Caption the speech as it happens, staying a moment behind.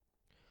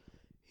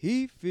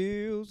He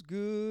feels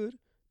good,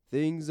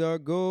 things are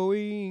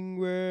going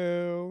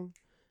well.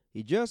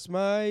 He just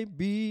might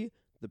be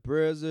the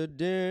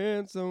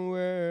president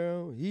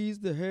somewhere. He's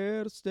the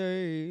head of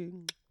state.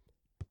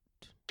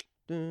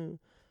 All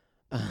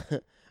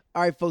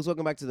right, folks,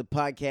 welcome back to the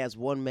podcast.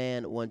 One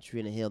Man, One Tree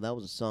in a Hill. That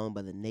was a song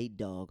by the Nate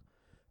Dogg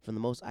from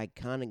the most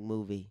iconic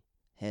movie,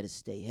 Head of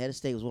State. Head of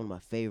State was one of my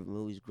favorite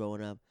movies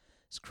growing up.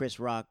 It's Chris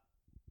Rock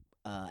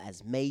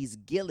as Maze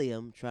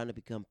Gilliam trying to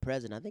become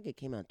president. I think it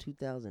came out in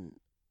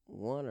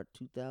 2001 or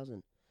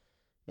 2000,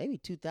 maybe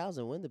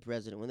 2000 when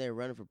they were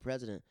running for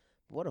president.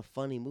 But what a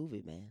funny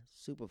movie, man.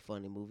 Super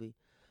funny movie.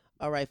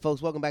 All right,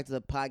 folks, welcome back to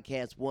the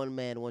podcast, One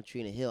Man, One Tree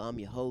in a Hill. I'm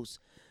your host,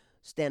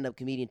 stand-up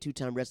comedian,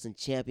 two-time wrestling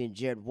champion,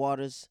 Jared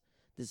Waters.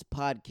 This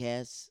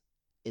podcast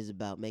is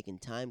about making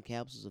time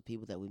capsules of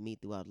people that we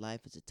meet throughout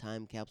life. It's a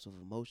time capsule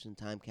of emotion,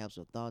 time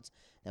capsule of thoughts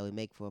that we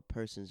make for a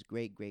person's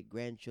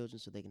great-great-grandchildren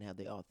so they can have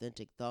their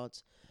authentic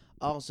thoughts.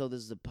 Also,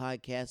 this is a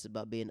podcast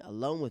about being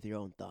alone with your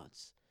own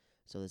thoughts.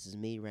 So this is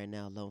me right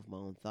now alone with my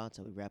own thoughts,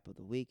 and we wrap up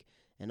the week.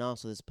 And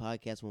also this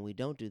podcast, when we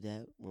don't do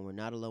that, when we're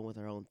not alone with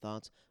our own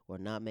thoughts, we're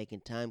not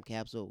making time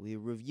capsule, we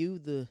review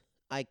the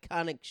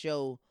iconic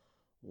show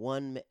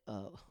One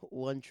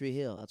Tree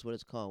Hill. That's what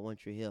it's called, One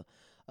Tree Hill.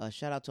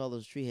 Shout out to all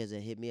those tree heads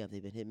that hit me up.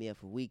 They've been hitting me up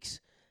for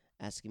weeks,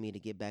 asking me to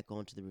get back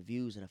onto the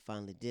reviews, and I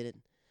finally did it.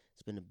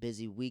 It's been a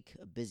busy week,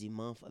 a busy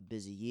month, a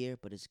busy year,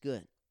 but it's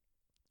good.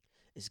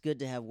 It's good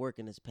to have work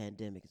in this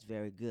pandemic. It's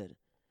very good.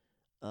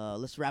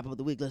 Let's wrap up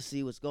the week. Let's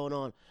see what's going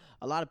on.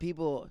 A lot of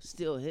people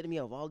still hitting me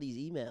up with all these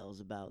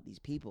emails about these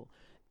people.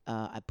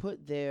 I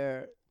put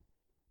their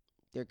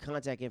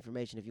contact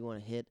information if you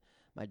want to hit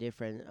my dear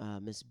friend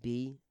Miss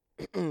B,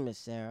 Miss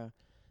Sarah.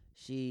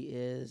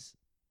 She's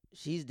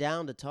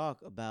down to talk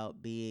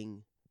about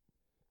being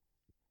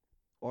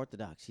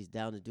Orthodox. She's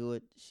down to do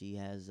it. She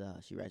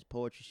writes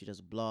poetry. She does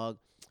a blog.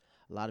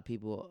 A lot of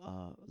people,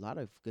 a lot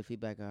of good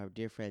feedback on our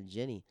dear friend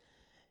Jenny.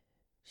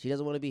 She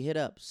doesn't want to be hit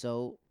up,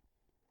 so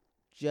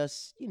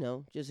just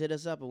hit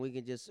us up and we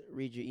can just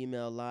read your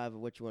email live of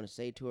what you want to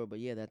say to her. But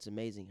yeah, that's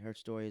amazing. Her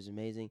story is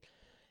amazing.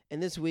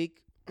 And this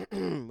week,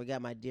 we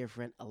got my dear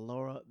friend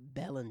Alora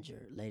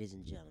Bellinger, ladies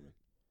and gentlemen.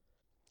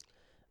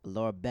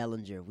 Alora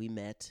Bellinger, we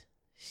met,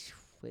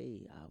 I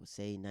would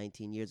say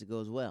 19 years ago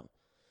as well.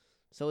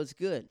 So it's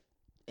good.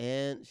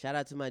 And shout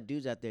out to my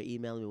dudes out there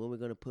emailing me when we're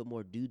going to put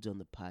more dudes on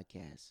the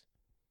podcast.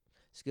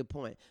 It's a good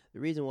point. The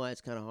reason why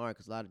it's kind of hard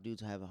because a lot of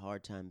dudes have a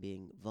hard time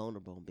being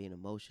vulnerable and being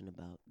emotional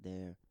about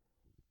their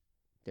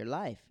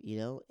life,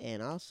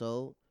 And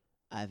also,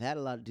 I've had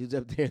a lot of dudes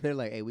up there, they're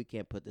like, hey, we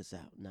can't put this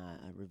out. Nah,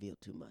 I revealed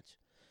too much.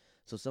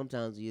 So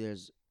sometimes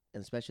and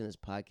especially in this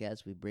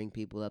podcast, we bring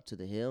people up to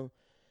the hill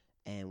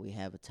and we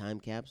have a time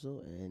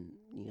capsule and,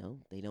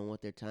 they don't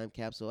want their time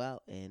capsule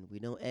out and we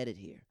don't edit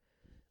here.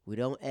 We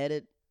don't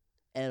edit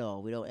at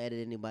all. We don't edit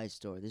anybody's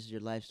story. This is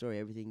your life story.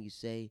 Everything you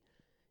say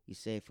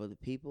for the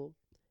people.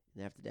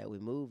 And after that, we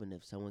move. And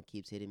if someone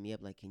keeps hitting me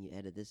up, like, can you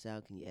edit this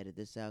out? Can you edit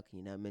this out? Can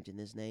you not mention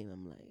this name?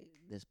 I'm like,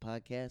 this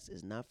podcast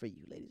is not for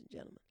you, ladies and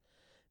gentlemen.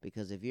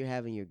 Because if you're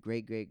having your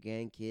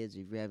great-great-grandkids,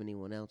 if you're having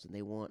anyone else and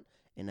they want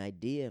an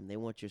idea and they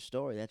want your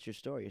story, that's your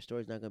story. Your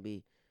story's not going to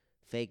be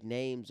fake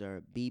names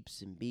or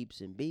beeps and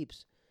beeps and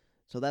beeps.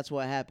 So that's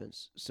what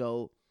happens.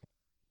 So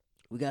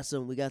we got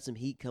some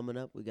heat coming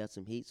up. We got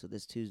some heat. So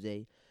this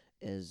Tuesday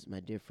is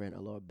my dear friend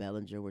Alora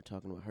Bellinger. We're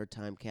talking about her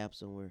time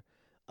capsule.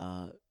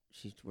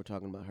 We're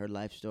talking about her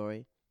life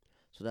story.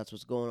 So that's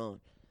what's going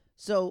on.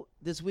 So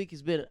this week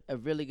has been a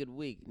really good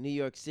week. New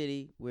York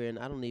City,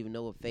 I don't even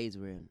know what phase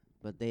we're in,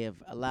 but they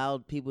have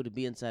allowed people to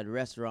be inside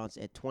restaurants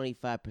at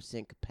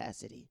 25%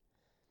 capacity,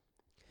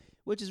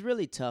 which is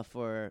really tough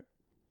for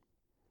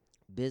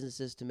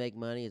businesses to make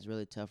money. It's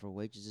really tough for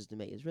waitresses to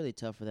make. It's really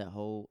tough for that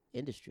whole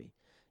industry.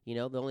 The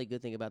only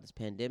good thing about this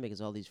pandemic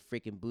is all these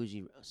freaking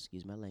bougie,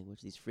 excuse my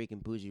language, these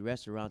freaking bougie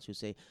restaurants who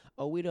say,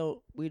 oh, we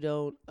don't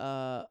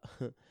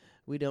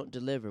we don't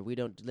deliver.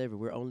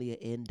 We're only an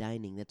in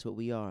dining. That's what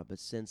we are. But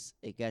since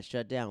it got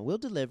shut down, we'll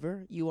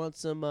deliver. You want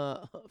some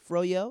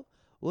froyo?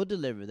 We'll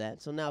deliver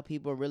that. So now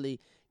people are really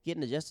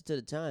getting adjusted to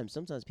the time.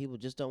 Sometimes people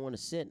just don't want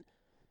to sit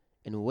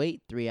and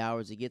wait 3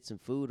 hours to get some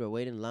food or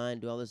wait in line,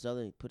 do all this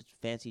other, put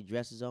fancy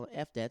dresses on.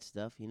 F that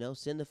stuff,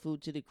 Send the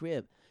food to the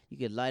crib. You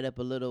could light up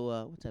a little,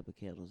 what type of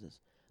candle is this?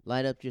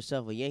 Light up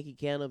yourself a Yankee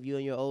candle if you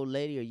and your old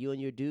lady or you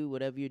and your dude,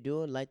 whatever you're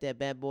doing. Light that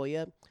bad boy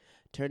up.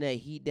 Turn that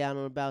heat down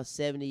on about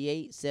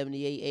 78,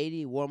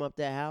 80. Warm up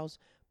that house.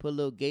 Put a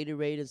little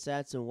Gatorade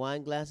inside some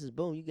wine glasses.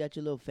 Boom, you got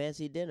your little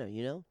fancy dinner,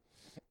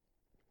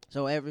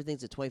 So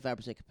everything's at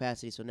 25%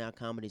 capacity. So now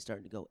comedy's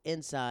starting to go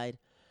inside.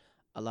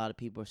 A lot of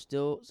people are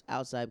still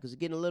outside because it's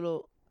getting a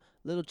little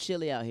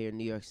chilly out here in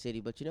New York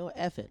City. But you know what?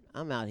 F it.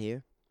 I'm out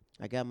here.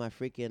 I got my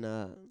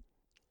freaking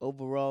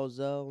overalls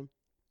on,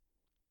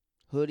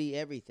 hoodie,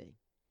 everything.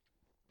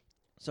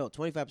 So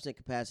 25%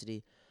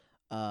 capacity.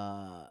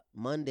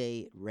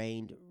 Monday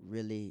rained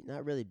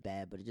not really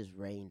bad, but it just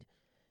rained.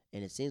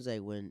 And it seems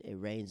like when it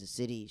rains, the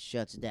city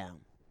shuts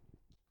down.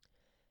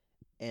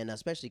 And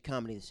especially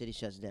comedy, the city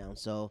shuts down.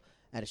 So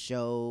at a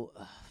show,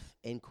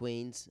 in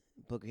Queens.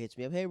 Booker hits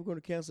me up. Hey, we're going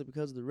to cancel it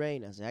because of the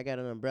rain. I said, I got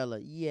an umbrella.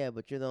 Yeah,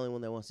 but you're the only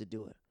one that wants to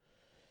do it.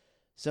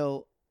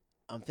 So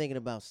I'm thinking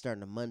about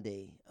starting a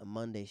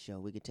Monday show.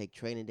 We could take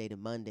training day to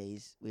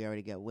Mondays. We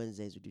already got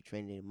Wednesdays. We do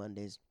training day to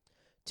Mondays.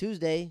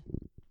 Tuesday,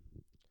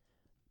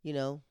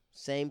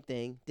 same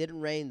thing. Didn't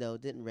rain though.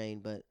 Didn't rain,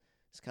 but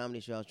this comedy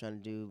show I was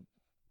trying to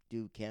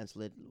do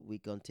cancel it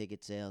week on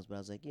ticket sales. But I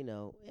was like,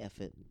 F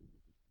it.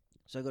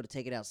 So I go to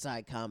Take It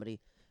Outside Comedy.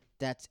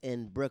 That's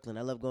in Brooklyn.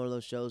 I love going to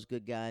those shows.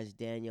 Good guys,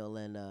 Daniel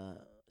and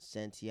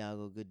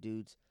Santiago, good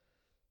dudes.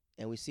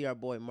 And we see our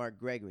boy Mark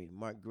Gregory.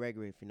 Mark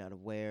Gregory, if you're not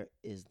aware,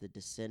 is the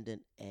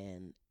descendant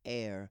and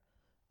heir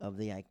of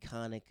the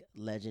iconic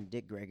legend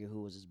Dick Gregory,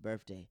 who was his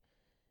birthday.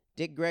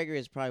 Dick Gregory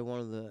is probably one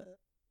of the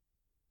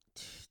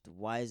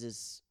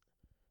wisest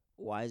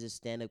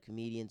stand-up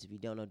comedians. If you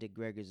don't know, Dick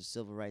Gregory is a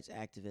civil rights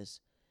activist,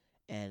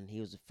 and he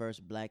was the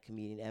first black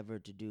comedian ever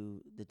to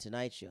do the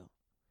Tonight Show.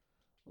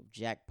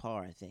 Jack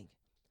Parr, I think.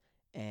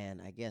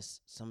 And I guess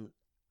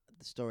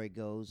the story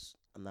goes,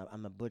 I'm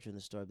not butchering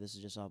the story, but this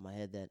is just off my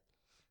head, that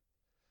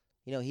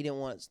he didn't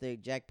want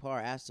Jack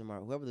Parr asked him, or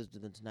whoever was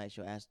doing the Tonight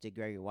Show asked Dick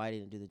Gregory why he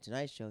didn't do the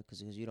Tonight Show,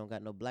 because you don't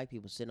got no black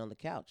people sitting on the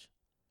couch.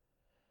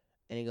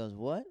 And he goes,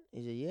 what?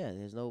 He said, yeah,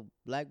 there's no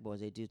black boys.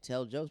 They do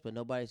tell jokes, but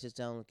nobody sits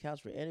down on the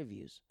couch for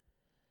interviews.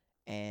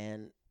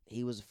 And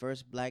he was the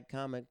first black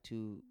comic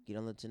to get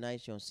on the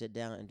Tonight Show and sit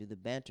down and do the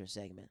banter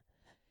segment.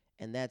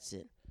 And that's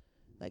it.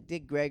 Like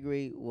Dick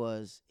Gregory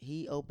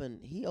he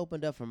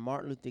opened up for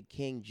Martin Luther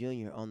King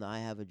Jr. on the I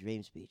Have a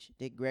Dream speech.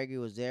 Dick Gregory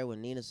was there with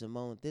Nina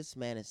Simone. This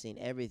man has seen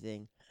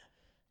everything.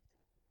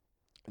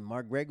 And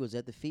Mark Gregory was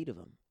at the feet of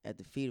him.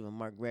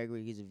 Mark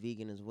Gregory, he's a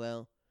vegan as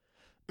well.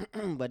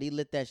 But he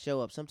lit that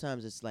show up.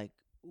 Sometimes it's like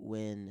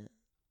when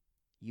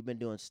you've been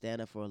doing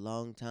stand-up for a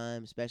long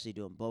time, especially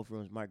doing both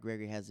rooms. Mark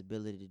Gregory has the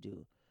ability to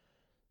do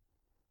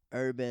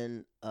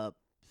urban,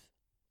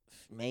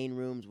 main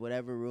rooms,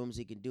 whatever rooms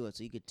he can do it.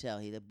 So you could tell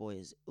that boy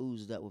is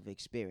oozed up with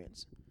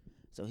experience.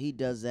 So he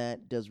does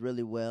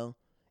really well.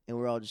 And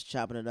we're all just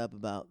chopping it up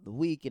about the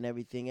week and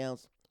everything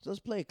else. So let's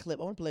play a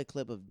clip. I want to play a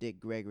clip of Dick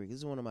Gregory. This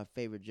is one of my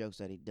favorite jokes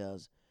that he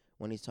does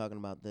when he's talking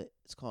about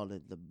it's called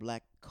the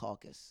Black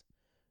Caucus,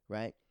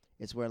 right?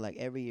 It's where like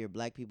every year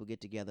black people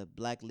get together,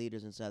 black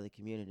leaders inside the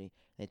community.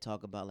 They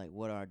talk about like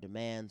what are our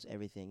demands,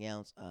 everything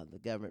else. The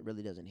government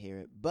really doesn't hear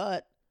it,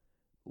 but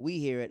we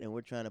hear it, and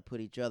we're trying to put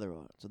each other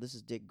on. So this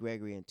is Dick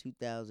Gregory in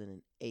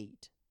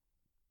 2008.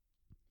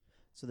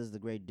 So this is the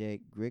great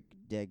Dick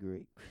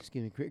Gregory.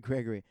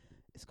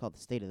 It's called The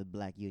State of the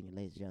Black Union,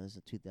 ladies and gentlemen. This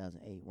is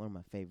 2008. One of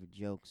my favorite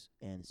jokes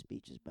and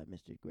speeches by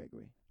Mr.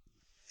 Gregory.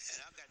 And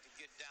I've got to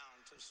get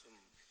down to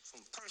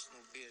some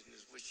personal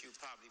business, which you'll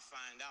probably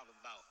find out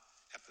about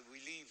after we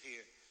leave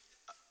here.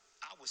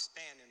 I was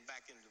standing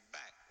back in the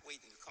back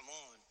waiting to come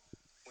on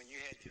when you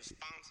had your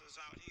sponsors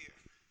out here.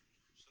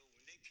 So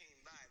when they came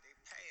by, they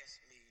passed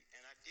me,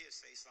 and I did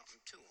say something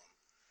to them.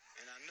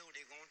 And I know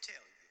they're going to tell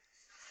you.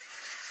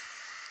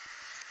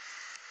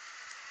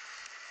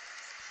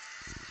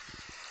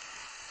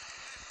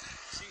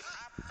 See,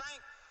 I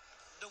thank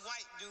the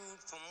white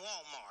dude from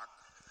Walmart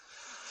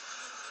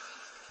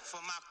for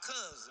my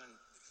cousin.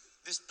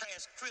 This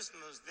past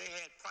Christmas, they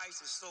had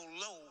prices so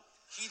low,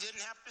 he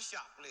didn't have to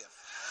shoplift.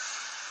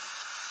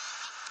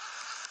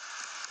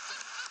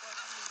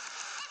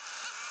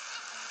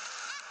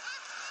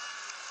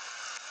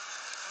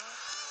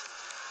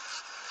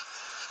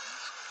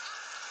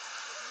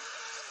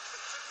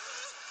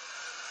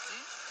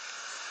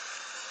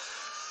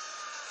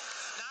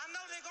 Now, I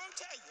know they're going to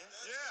tell you.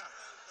 Yeah.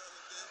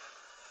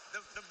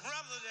 The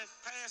brother that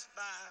passed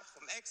by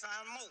from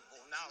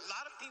ExxonMobil. Now, a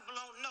lot of people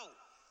don't know.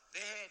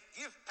 They had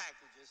gift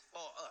packages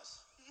for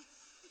us,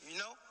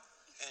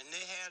 and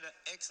they had an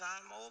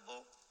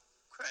ExxonMobil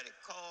credit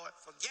card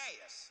for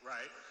gas.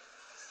 Right.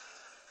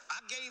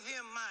 I gave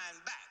him mine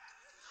back.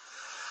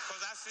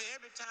 Because I said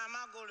every time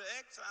I go to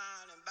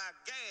Exxon and buy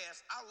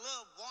gas, I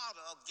love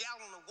water. A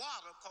gallon of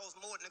water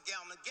costs more than a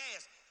gallon of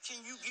gas.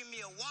 Can you give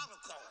me a water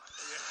card?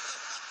 Yeah.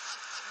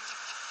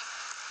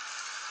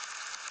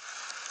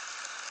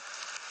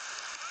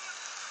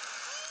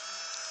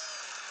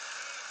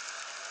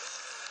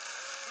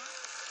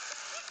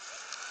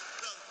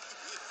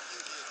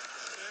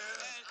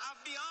 And I'll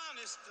be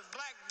honest, the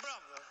black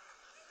brother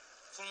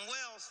from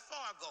Wells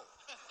Fargo,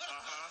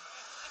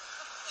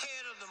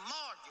 head of the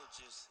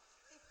mortgages,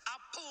 I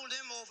pulled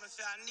him over and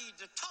said, I need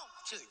to talk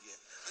to you.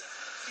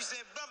 He said,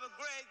 Brother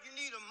Greg, you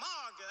need a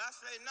mortgage. I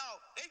said, no,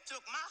 they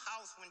took my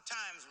house when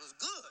times was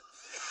good.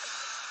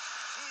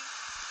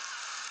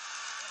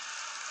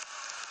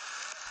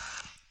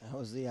 That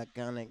was the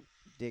iconic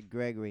Dick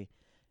Gregory.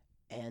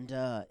 And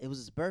it was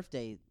his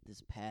birthday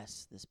this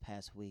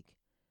past week.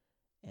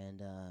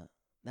 And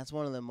that's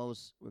one of the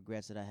most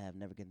regrets that I have,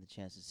 never getting the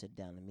chance to sit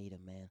down and meet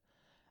him, man.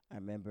 I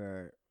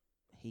remember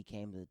he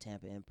came to the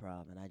Tampa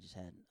Improv, and I just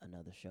had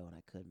another show, and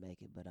I couldn't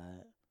make it. But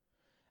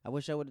I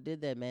wish I would have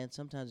did that, man.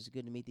 Sometimes it's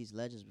good to meet these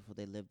legends before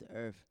they leave the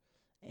earth.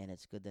 And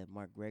it's good that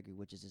Mark Gregory,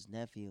 which is his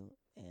nephew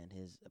and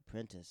his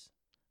apprentice,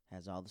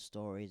 has all the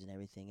stories and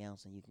everything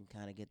else. And you can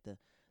kind of get the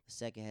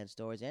secondhand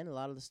stories, and a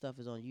lot of the stuff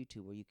is on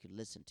YouTube where you could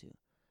listen to.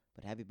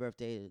 But happy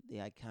birthday to the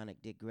iconic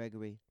Dick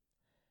Gregory,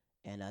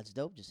 and it's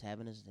dope just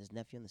having his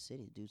nephew in the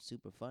city. The dude's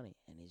super funny,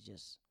 and he's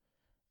just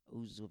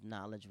oozes with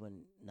knowledge,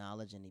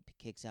 and he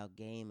kicks out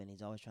game, and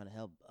he's always trying to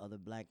help other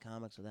black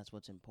comics. So that's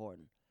what's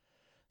important.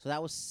 So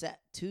that was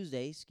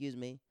Tuesday. Excuse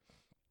me.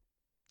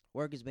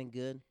 Work has been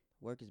good.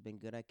 Work has been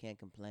good. I can't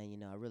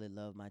complain. I really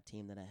love my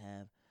team that I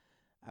have.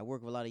 I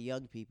work with a lot of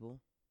young people.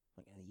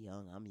 Like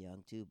I'm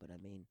young too, but I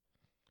mean,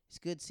 it's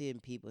good seeing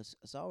people.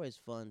 It's always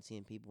fun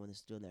seeing people when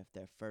they're doing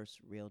their first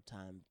real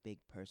time big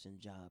person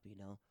job.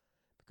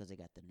 Because they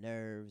got the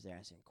nerves. They're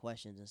asking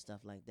questions and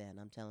stuff like that. And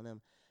I'm telling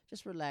them,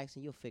 just relax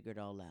and you'll figure it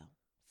all out.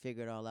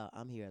 Figure it all out.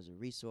 I'm here as a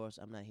resource.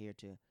 I'm not here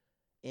to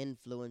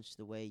influence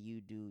the way you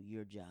do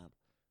your job.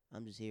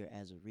 I'm just here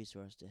as a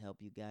resource to help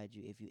you, guide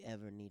you if you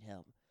ever need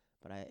help.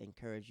 But I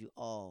encourage you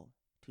all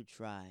to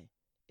try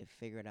and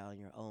figure it out on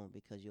your own,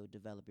 because you'll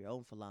develop your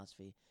own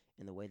philosophy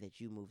in the way that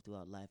you move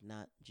throughout life,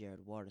 not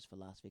Jared Waters'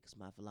 philosophy, because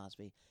my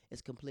philosophy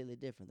is completely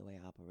different the way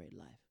I operate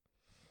life.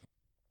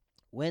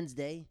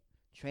 Wednesday,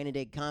 Training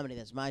Day Comedy.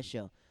 That's my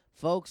show.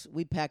 Folks,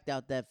 we packed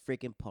out that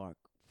freaking park.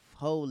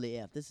 Holy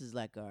F. This is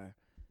like our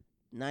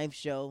ninth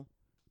show.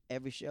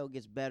 Every show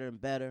gets better and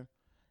better.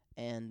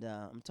 And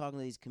I'm talking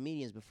to these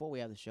comedians before we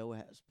have the show.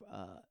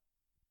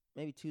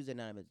 Maybe Tuesday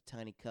night I'm at the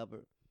Tiny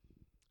Cupboard,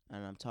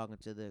 and I'm talking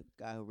to the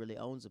guy who really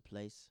owns the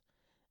place.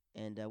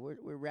 And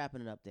we're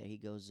wrapping it up there. He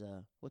goes,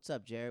 "What's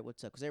up, Jared?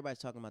 What's up?" Because everybody's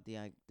talking about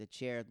the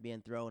chair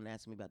being thrown, and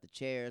asking me about the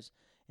chairs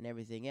and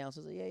everything else.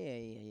 I was like,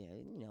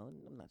 yeah.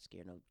 I'm not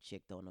scared of no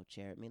chick throwing no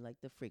chair at me, like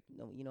the freak.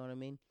 No, you know what I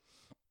mean?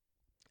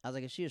 I was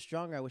like, if she was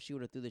stronger, I wish she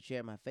would have threw the chair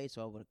at my face,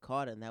 so I would have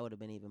caught it, and that would have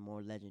been even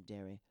more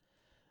legendary.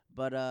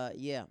 But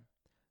yeah.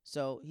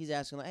 So he's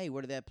asking, like, hey,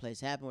 where did that place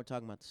happen? We're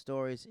talking about the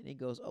stories. And he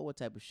goes, oh, what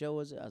type of show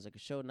is it? I was like, a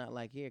show not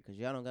like here, because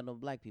y'all don't got no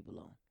black people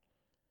on.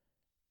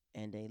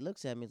 And he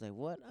looks at me, he's like,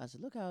 what? I said,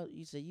 look how,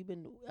 I said,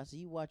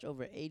 you watch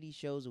over 80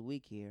 shows a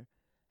week here.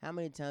 How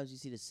many times you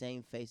see the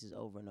same faces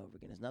over and over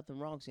again? There's nothing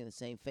wrong seeing the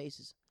same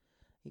faces.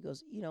 He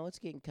goes, it's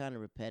getting kind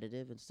of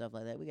repetitive and stuff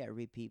like that. We got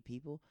repeat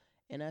people.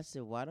 And I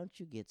said, why don't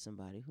you get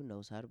somebody who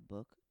knows how to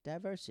book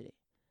diversity?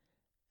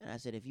 And I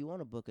said, if you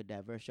want to book a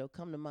diverse show,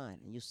 come to mine,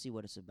 and you'll see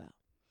what it's about.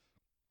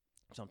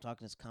 So I'm talking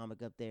to this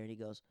comic up there, and he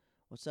goes,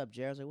 what's up,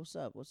 Jared? I was like, what's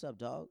up? What's up,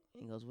 dog?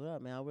 And he goes, what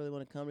up, man? I really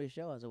want to come to your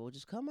show. I said, well,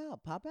 just come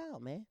out. Pop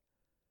out, man.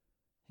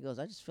 He goes,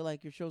 I just feel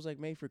like your show's like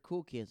made for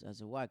cool kids. I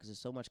said, why? Because there's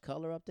so much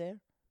color up there?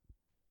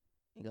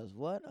 He goes,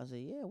 what? I said,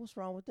 yeah, what's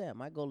wrong with that?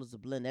 My goal is to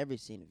blend every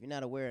scene. If you're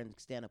not aware in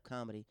stand-up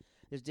comedy,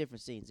 there's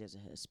different scenes. There's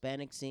a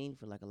Hispanic scene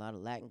for like a lot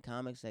of Latin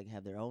comics that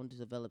have their own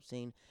developed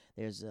scene.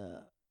 There's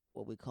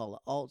what we call an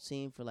alt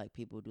scene for like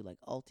people who do like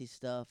alty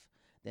stuff.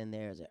 Then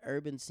there's an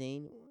urban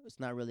scene. It's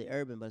not really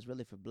urban, but it's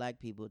really for black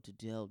people to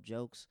tell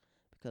jokes,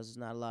 because it's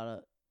not a lot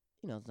of,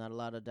 it's not a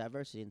lot of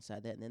diversity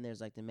inside that. And then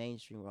there's like the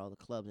mainstream where all the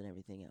clubs and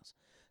everything else.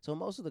 So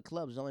most of the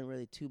clubs, there's only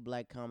really two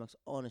black comics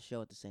on a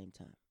show at the same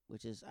time,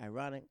 which is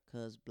ironic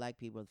because black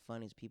people are the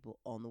funniest people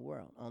on the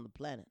world, on the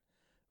planet,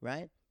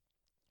 right?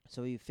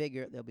 So you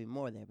figure there'll be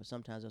more there, but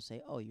sometimes they'll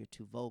say, oh, you're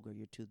too vulgar,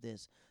 you're too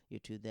this, you're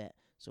too that.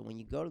 So when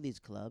you go to these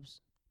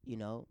clubs,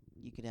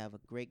 you could have a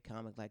great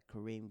comic like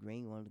Kareem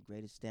Green, one of the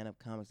greatest stand-up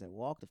comics that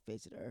walked the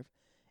face of the earth,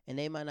 and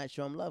they might not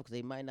show him love because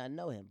they might not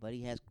know him, but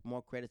he has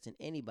more credits than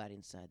anybody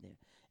inside there.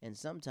 And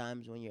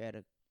sometimes when you're at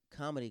a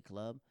comedy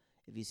club,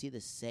 if you see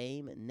the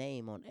same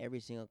name on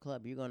every single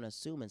club, you're going to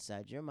assume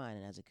inside your mind,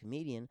 and as a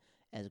comedian,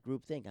 as a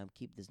group think,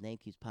 this name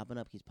keeps popping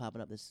up.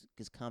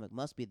 This comic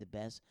must be the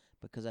best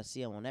because I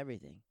see him on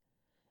everything.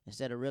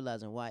 Instead of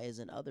realizing why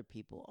isn't other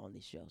people on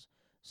these shows.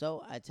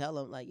 So I tell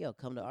them, like, yo,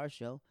 come to our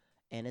show,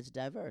 and it's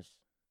diverse.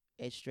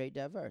 It's straight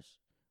diverse.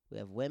 We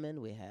have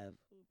women, we have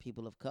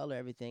people of color,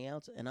 everything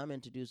else, and I'm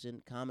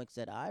introducing comics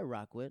that I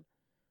rock with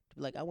to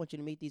be like, I want you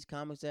to meet these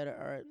comics that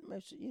are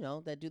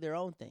that do their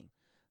own thing.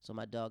 So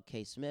my dog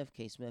K Smith,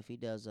 he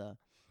does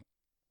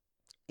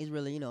he's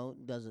really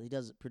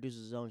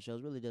produces his own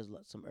shows, really does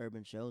some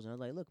urban shows, and I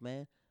was like, look,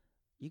 man,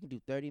 you can do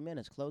 30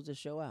 minutes, close this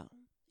show out.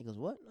 He goes,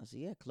 what? I said,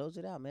 yeah, close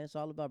it out, man. It's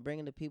all about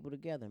bringing the people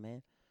together,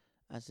 man.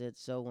 I said,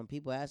 so when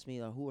people ask me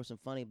who are some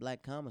funny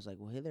black comics, like,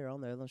 well, here they're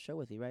on the show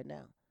with you right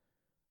now.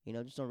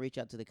 Just don't reach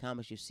out to the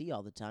comics you see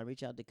all the time.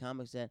 Reach out to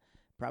comics that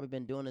probably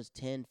been doing this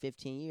 10,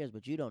 15 years,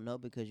 but you don't know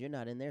because you're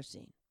not in their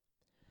scene.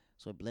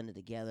 So it blended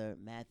together.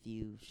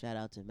 Matthew, shout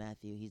out to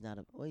Matthew. He's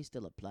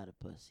still a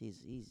platypus.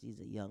 He's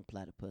a young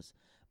platypus,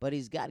 but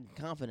he's got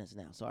confidence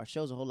now. So our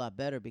show's a whole lot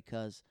better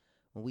because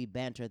when we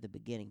banter at the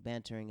beginning,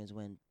 bantering is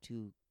when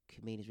two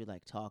comedians we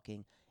like talking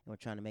and we're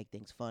trying to make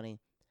things funny.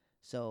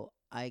 So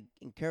I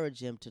encourage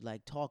him to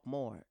like talk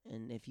more.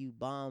 And if you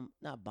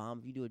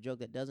if you do a joke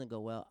that doesn't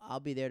go well,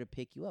 I'll be there to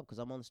pick you up because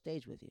I'm on the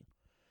stage with you.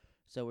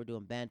 So we're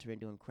doing banter and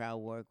doing crowd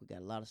work. We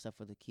got a lot of stuff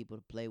for the people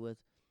to play with.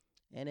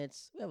 And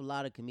we have a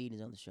lot of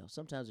comedians on the show.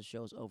 Sometimes the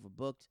show's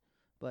overbooked,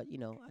 but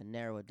I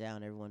narrow it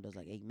down. Everyone does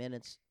like 8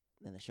 minutes,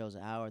 then the show's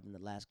an hour, then the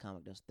last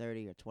comic does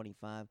 30 or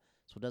 25,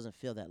 so it doesn't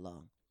feel that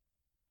long.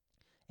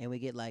 And we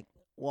get like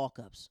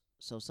walk-ups.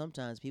 So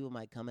sometimes people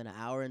might come in an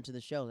hour into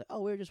the show, like,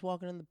 oh, we were just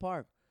walking in the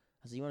park.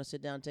 I said, you want to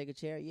sit down and take a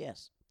chair?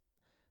 Yes.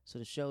 So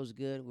the show's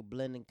good. We're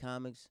blending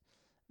comics.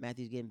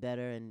 Matthew's getting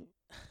better, and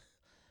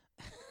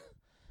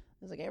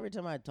it's like every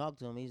time I talk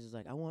to him, he's just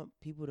like, I want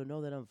people to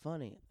know that I'm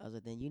funny. I was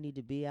like, then you need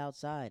to be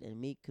outside and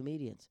meet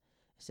comedians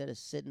instead of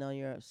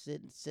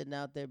sitting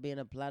out there being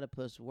a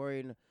platypus,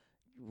 worrying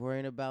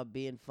about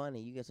being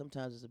funny. You get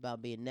sometimes it's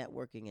about being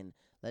networking and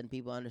letting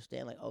people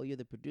understand, like, oh, you're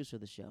the producer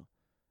of the show.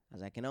 I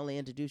was like, I can only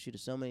introduce you to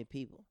so many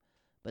people,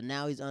 but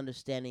now he's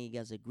understanding. He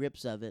gets the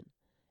grips of it,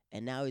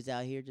 and now he's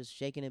out here just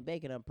shaking and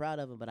baking. I'm proud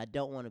of him, but I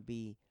don't want to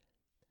be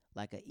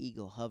like an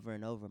eagle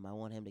hovering over him. I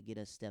want him to get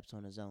his steps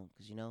on his own,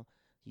 because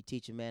you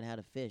teach a man how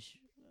to fish.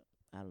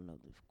 I don't know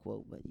the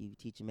quote, but you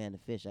teach a man to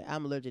fish.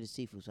 I'm allergic to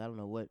seafood, so I don't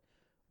know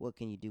what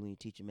can you do when you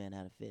teach a man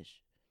how to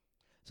fish.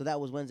 So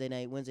that was Wednesday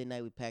night. Wednesday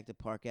night we packed the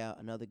park out.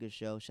 Another good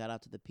show. Shout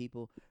out to the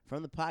people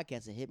from the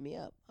podcast that hit me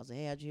up. I was like,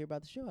 hey, how'd you hear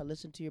about the show? I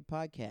listened to your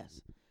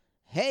podcast.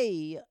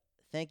 Hey,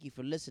 thank you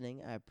for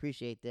listening. I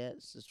appreciate that.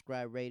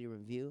 Subscribe, rate, and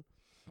review.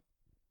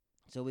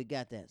 So we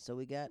got that. So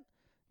we got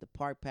the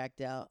park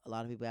packed out. A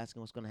lot of people asking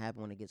what's going to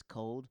happen when it gets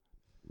cold.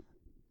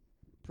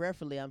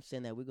 Prayerfully, I'm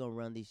saying that we're going to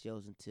run these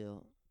shows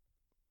until,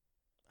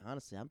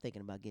 honestly, I'm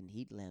thinking about getting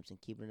heat lamps and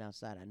keeping it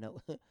outside. I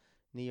know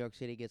New York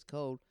City gets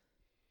cold,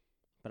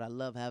 but I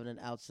love having it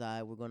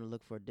outside. We're going to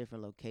look for a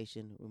different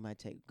location. We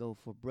might go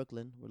for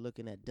Brooklyn. We're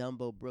looking at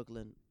Dumbo,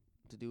 Brooklyn,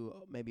 to do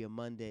maybe a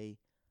Monday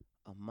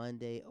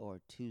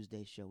or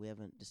Tuesday show. We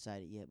haven't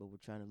decided yet, but we're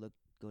trying to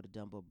go to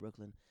Dumbo,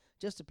 Brooklyn,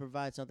 just to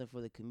provide something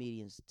for the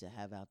comedians to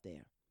have out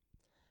there.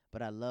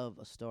 But I love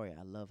Astoria.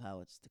 I love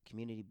how it's the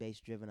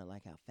community-based driven. I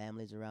like how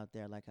families are out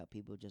there. I like how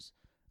people just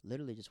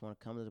literally just want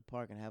to come to the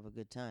park and have a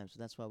good time. So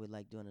that's why we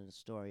like doing it in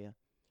Astoria.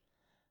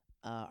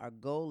 Our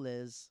goal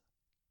is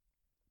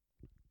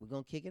we're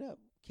going to kick it up.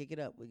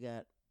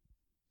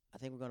 I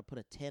think we're going to put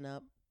a tent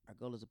up. Our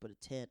goal is to put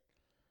a tent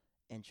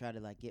and try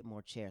to get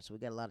more chairs. So we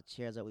got a lot of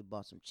chairs up. We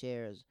bought some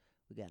chairs.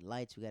 We got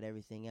lights. We got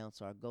everything else.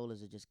 So our goal is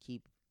to just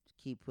keep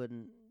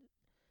putting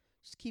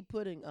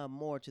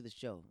more to the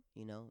show,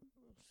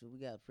 So we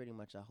got pretty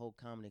much a whole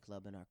comedy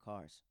club in our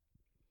cars.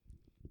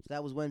 So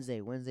that was Wednesday.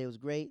 Wednesday was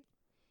great.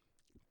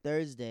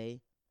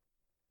 Thursday,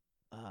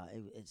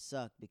 it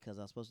sucked because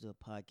I was supposed to do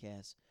a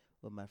podcast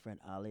with my friend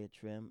Alia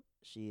Trim.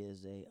 She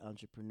is a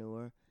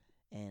entrepreneur,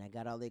 and I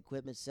got all the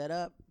equipment set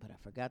up, but I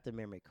forgot the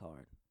memory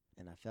card,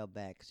 and I felt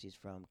bad because she's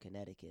from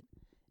Connecticut,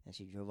 and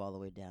she drove all the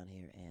way down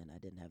here, and I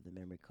didn't have the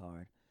memory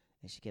card,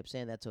 and she kept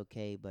saying that's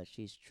okay, but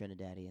she's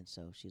Trinidadian,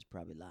 so she's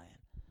probably lying.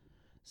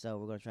 So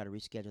we're going to try to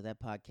reschedule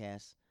that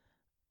podcast.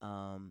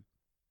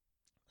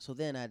 So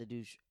then I had to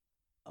do.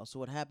 So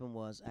what happened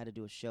was I had to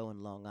do a show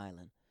in Long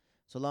Island.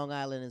 So Long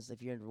Island is,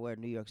 if you're aware of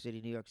New York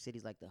City, New York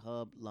City's like the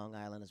hub. Long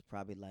Island is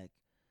probably like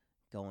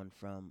going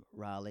from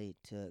Raleigh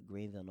to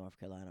Greenville, North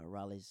Carolina.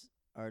 It's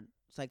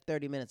like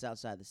 30 minutes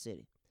outside the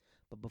city.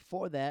 But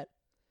before that,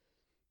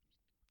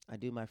 I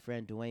do my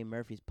friend Dwayne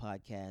Murphy's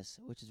podcast,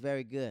 which is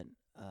very good.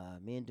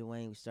 Me and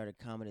Dwayne, we started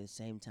comedy at the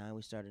same time.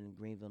 We started in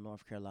Greenville,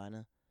 North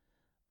Carolina.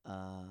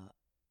 I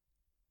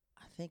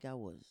think I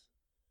was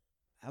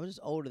just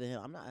older than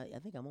him. I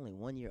think I'm only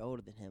 1 year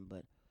older than him,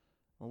 but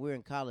when we were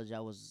in college,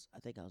 I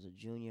think I was a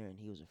junior and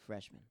he was a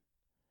freshman.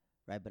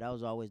 Right? But I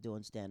was always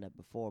doing stand up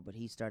before, but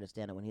he started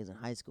stand up when he was in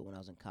high school when I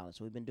was in college.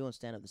 So we've been doing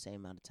stand up the same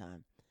amount of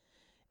time.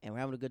 And we're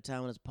having a good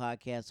time on this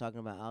podcast talking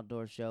about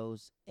outdoor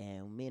shows,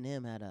 and me and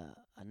him had a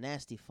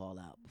nasty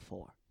fallout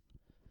before.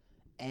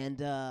 And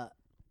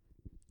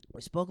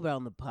we spoke about it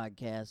on the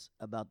podcast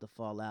about the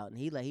fallout, and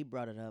he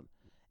brought it up.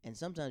 And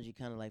sometimes you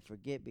kind of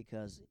forget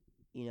because,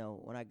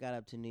 when I got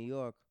up to New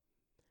York,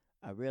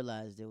 I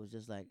realized it was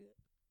just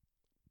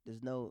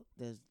there's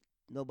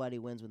nobody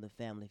wins when the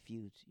family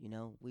feuds.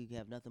 We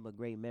have nothing but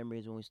great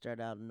memories when we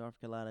started out in North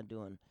Carolina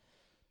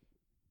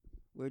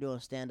we were doing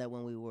stand up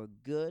when we were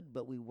good,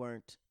 but we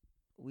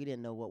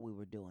didn't know what we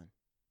were doing.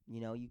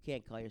 You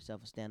can't call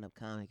yourself a stand up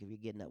comic if you're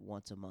getting up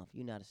once a month.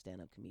 You're not a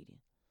stand up comedian.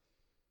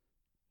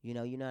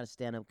 You're not a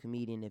stand up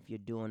comedian if you're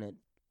doing it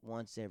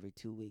once every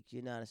 2 weeks.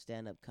 You're not a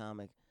stand up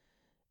comic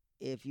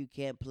if you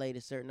can't play to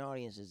certain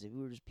audiences, if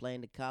we were just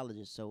playing to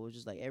colleges. So it was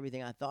just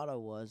everything I thought I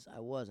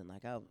wasn't.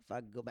 If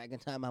I could go back in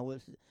time, I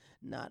would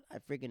not. I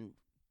freaking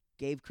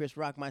gave Chris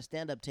Rock my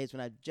stand-up tapes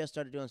when I just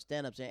started doing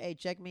stand-up, saying, hey,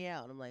 check me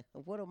out. And I'm like,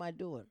 what am I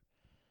doing?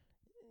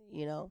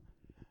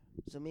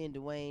 So me and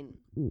Dwayne,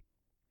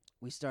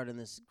 we started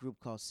this group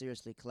called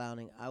Seriously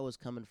Clowning. I was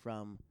coming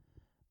from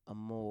I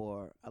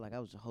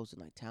was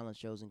hosting talent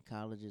shows in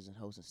colleges and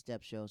hosting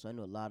step shows. So I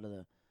knew a lot of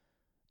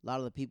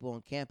the people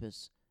on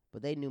campus,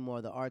 but they knew more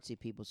of the artsy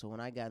people. So when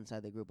I got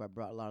inside the group, I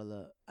brought a lot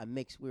of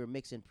we were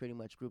mixing pretty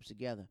much groups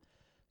together.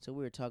 So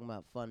we were talking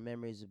about fun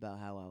memories about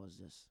how I was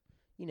just,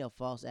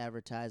 false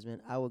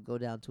advertisement. I would go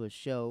down to a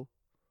show,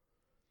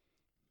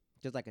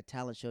 just like a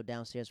talent show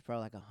downstairs,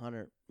 probably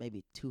 100,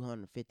 maybe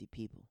 250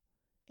 people.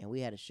 And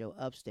we had a show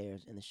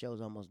upstairs, and the show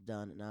was almost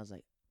done. And I was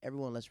like,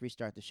 everyone, let's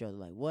restart the show. They're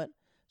like, what?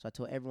 So I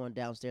told everyone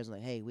downstairs, I'm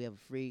like, hey, we have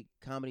a free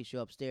comedy show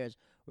upstairs.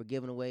 we're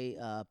giving away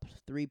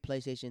 3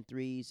 PlayStation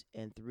 3s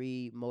and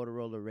 3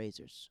 Motorola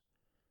Razors.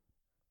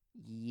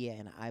 Yeah,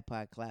 and an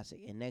iPod Classic.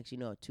 And next,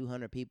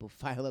 200 people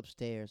file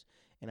upstairs.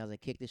 And I was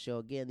like, kick the show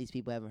again. These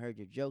people haven't heard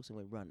your jokes, and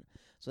we're running.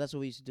 So that's what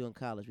we used to do in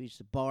college. We used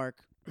to bark,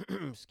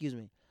 excuse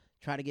me,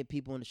 try to get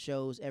people in the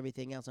shows,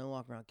 everything else. I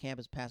walk around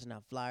campus passing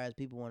out flyers.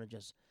 People want to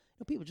just,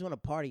 people just want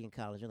to party in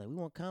college. They're like, we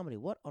want comedy.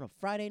 What, on a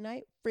Friday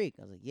night? Freak.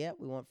 I was like, yeah,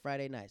 we want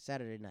Friday night,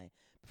 Saturday night.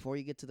 Before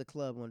you get to the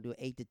club, we want to do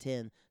 8 to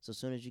 10. So as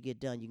soon as you get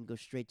done, you can go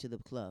straight to the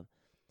club.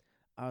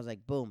 I was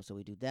like, boom. So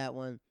we do that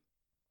one.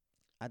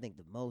 I think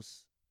the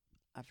most,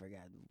 I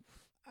forgot.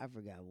 I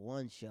forgot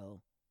one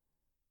show.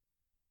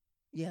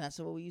 Yeah, that's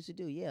what we used to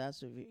do. Yeah,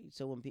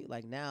 so when people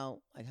like now,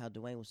 like how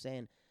Dwayne was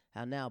saying,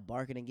 how now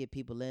barking and get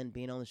people in,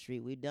 being on the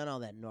street. We've done all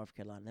that in North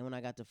Carolina. Then when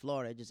I got to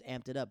Florida, it just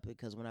amped it up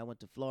because when I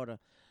went to Florida,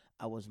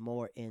 I was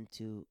more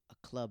into a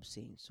club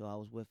scene. So I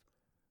was with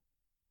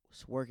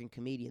working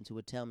comedians who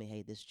would tell me,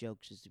 "Hey, this joke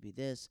should to be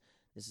this.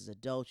 This is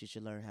adults. You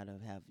should learn how to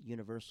have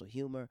universal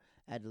humor."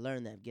 I had to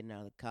learn that getting out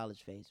of the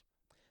college phase.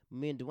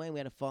 Me and Dwayne, we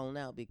had a falling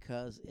out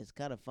because it's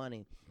kind of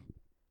funny.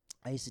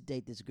 I used to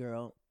date this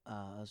girl.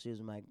 She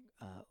was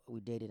we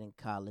dated in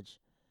college,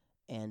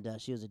 and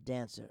she was a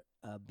dancer,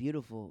 a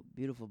beautiful,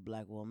 beautiful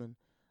black woman,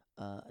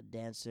 a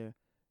dancer.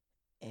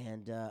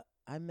 And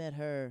I met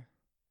her.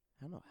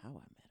 I don't know how I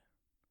met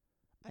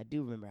her. I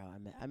do remember how I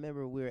met. I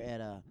remember we were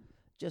at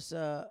just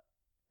I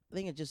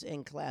think it's just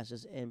in class,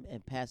 just in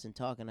passing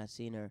talking. I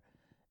seen her,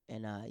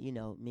 and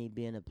me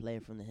being a player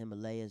from the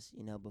Himalayas,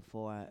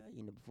 before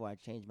I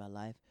changed my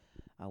life,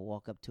 I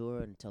walk up to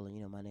her and tell her,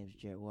 my name's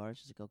Jared Waters.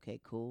 She's like, okay,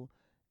 cool,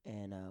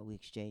 and we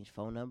exchanged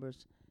phone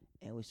numbers,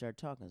 and we started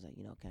talking. I was like,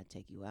 can I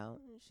take you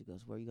out? And she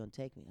goes, where are you gonna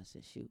take me? I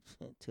said, shoot,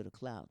 to the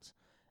clouds,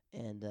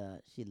 and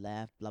she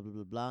laughed, blah blah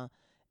blah blah,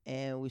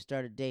 and we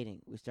started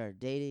dating.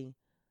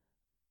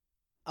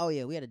 Oh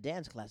yeah, we had a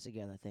dance class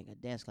together. I think a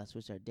dance class.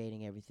 We started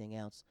dating, everything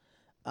else.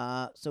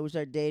 So we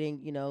started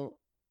dating.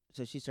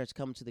 So she starts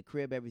coming to the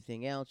crib,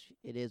 everything else.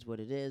 It is what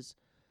it is.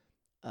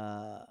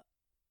 Uh,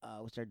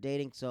 we started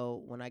dating.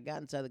 So when I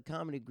got inside the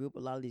comedy group, a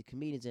lot of these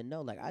comedians didn't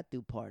know. Like I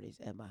threw parties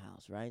at my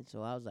house, right?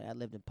 So I was like, I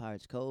lived in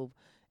Pirates Cove,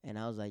 and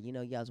I was like, you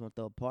guys want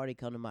to throw a party?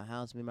 Come to my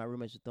house. Me and my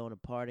roommates were throwing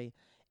a party,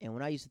 and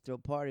when I used to throw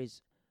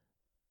parties,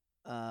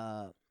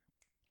 uh,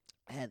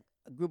 I had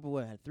a group of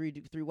what? I had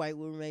three white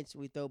roommates.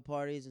 We throw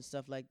parties and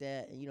stuff like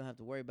that, and you don't have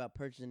to worry about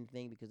purchasing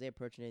anything because they're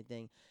purchasing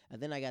anything.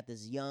 And then I got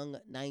this young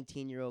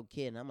 19-year-old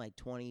kid, and I'm like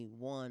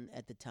 21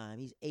 at the time.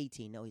 He's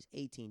 18. No, he's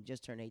 18,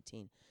 just turned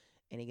 18,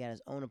 and he got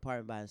his own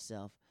apartment by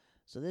himself.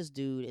 So this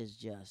dude is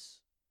just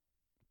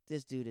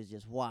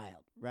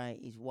wild, right?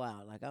 He's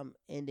wild. Like I'm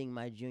ending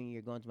my junior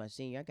year, going to my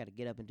senior. I got to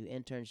get up and do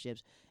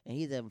internships, and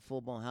he's having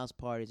full blown house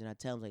parties. And I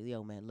tell him like,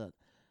 yo, man, look,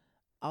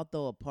 I'll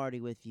throw a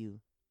party with you,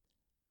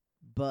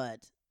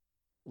 but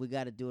we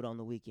got to do it on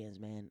the weekends,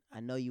 man. I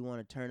know you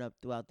want to turn up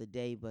throughout the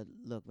day, but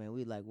look, man,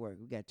 we like work.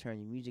 We got to turn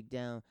your music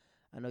down.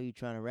 I know you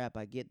trying to rap.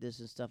 I get this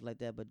and stuff like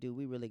that, but dude,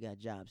 we really got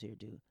jobs here,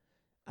 dude.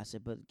 I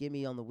said, but give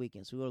me on the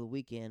weekend. So we go to the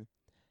weekend,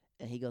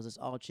 and he goes, it's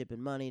all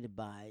chipping money to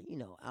buy,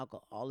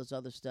 alcohol, all this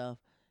other stuff.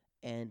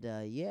 And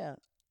yeah,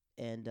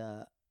 and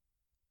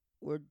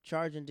we're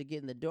charging to get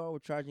in the door. We're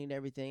charging and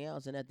everything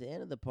else. And at the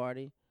end of the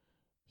party,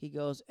 he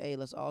goes, hey,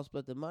 let's all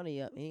split the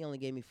money up. And he only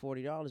gave me $40.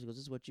 He goes, this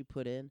is what you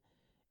put in.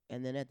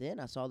 And then at the end,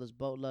 I saw this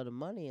boatload of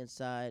money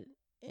inside,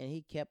 and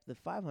he kept the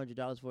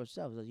 $500 for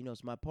himself. He said,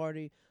 it's my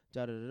party,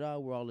 da da da da.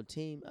 We're all a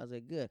team. I was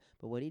like, good.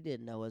 But what he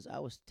didn't know is I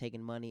was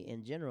taking money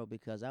in general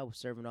because I was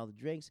serving all the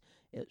drinks.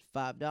 It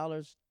was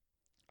 $5.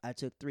 I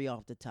took 3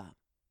 off the top.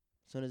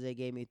 As soon as they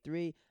gave me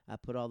 3, I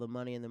put all the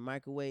money in the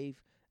microwave.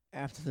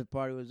 After the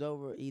party was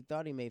over, he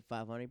thought he made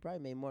 500. He probably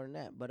made more than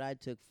that. But I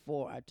took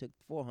 4. I took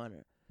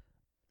 400.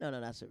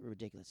 No, that's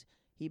ridiculous.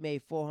 He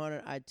made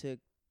 400. I took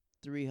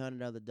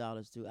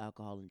 $300 through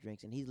alcohol and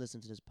drinks, and he's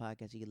listening to this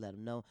podcast. He can let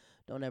him know.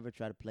 Don't ever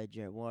try to play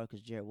Jared Waters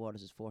because Jared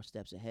Waters is 4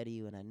 steps ahead of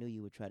you, and I knew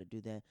you would try to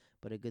do that.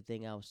 But a good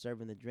thing I was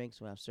serving the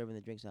drinks. When I was serving the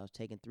drinks, I was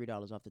taking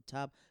 $3 off the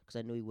top because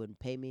I knew he wouldn't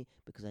pay me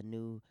because I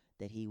knew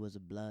that he was a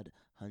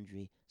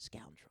blood-hungry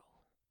scoundrel.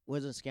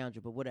 Wasn't a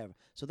scoundrel, but whatever.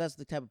 So that's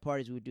the type of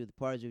parties we would do. The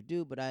parties we would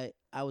do, but I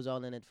was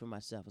all in it for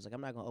myself. I was like, I'm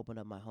not going to open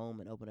up my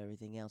home and open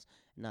everything else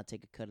and not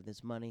take a cut of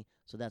this money.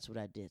 So that's what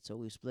I did. So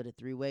we split it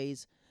 3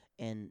 ways,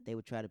 and they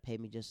would try to pay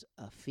me just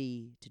a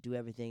fee to do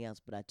everything else,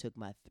 but I took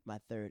my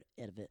third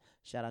out of it.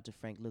 Shout out to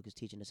Frank Lucas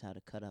teaching us how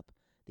to cut up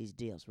these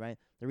deals, right?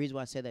 The reason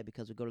why I say that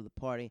because we go to the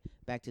party,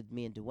 back to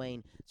me and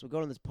Dwayne. So we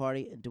go to this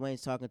party, and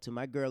Dwayne's talking to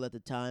my girl at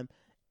the time,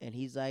 and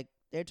he's like,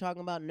 they're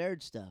talking about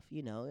nerd stuff,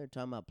 they're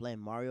talking about playing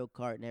Mario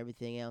Kart and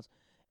everything else.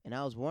 And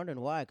I was wondering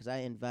why, because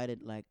I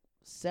invited like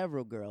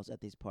several girls at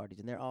these parties,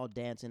 and they're all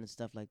dancing and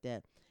stuff like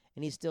that.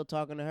 And he's still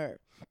talking to her.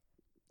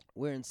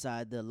 We're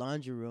inside the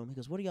laundry room. He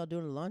goes, what are y'all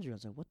doing in the laundry room? I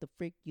was like, what the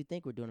freak you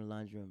think we're doing in the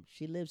laundry room?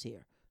 She lives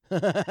here.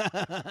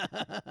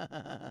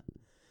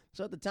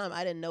 So at the time,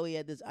 I didn't know he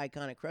had this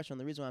iconic crush on.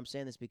 The reason why I'm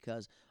saying this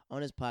because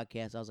on his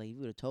podcast, I was like, if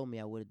you would have told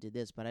me, I would have did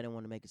this, but I didn't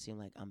want to make it seem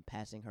like I'm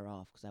passing her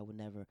off because I would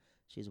never.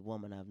 She's a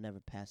woman. I've never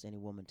passed any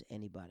woman to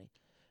anybody.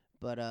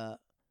 But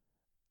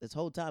this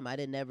whole time I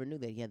didn't never knew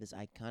that he had this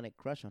iconic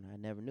crush on her. I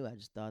never knew. I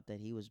just thought that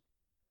he was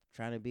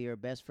trying to be her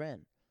best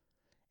friend.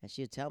 And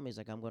she'd tell me, he's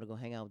like, I'm gonna go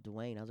hang out with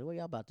Dwayne. I was like, what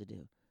y'all about to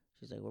do?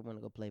 She's like, we're gonna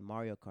go play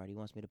Mario Kart. He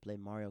wants me to play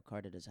Mario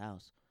Kart at his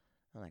house.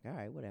 I'm like, all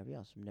right, whatever.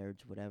 Y'all some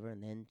nerds, whatever.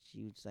 And then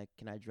she was like,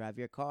 can I drive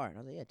your car? And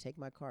I was like, yeah, take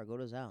my car, go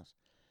to his house.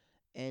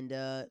 And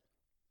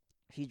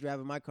she's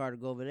driving my car to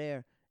go over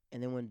there.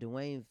 And then when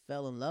Dwayne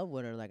fell in love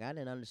with her, like I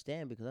didn't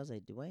understand because I was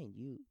like, Dwayne,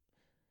 you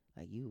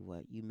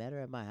what? You met her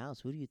at my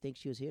house. Who do you think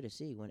she was here to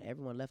see? When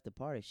everyone left the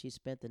party, she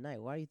spent the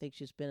night. Why do you think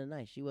she spent the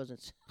night? She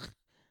wasn't.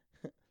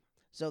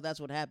 So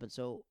that's what happened.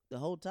 So the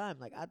whole time,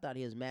 like I thought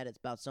he was mad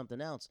about something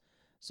else.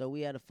 So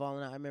we had a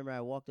falling out. I remember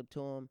I walked up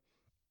to him,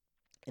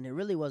 and it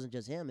really wasn't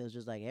just him. It was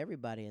just like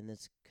everybody in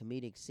this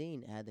comedic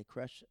scene had the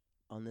crush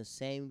on the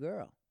same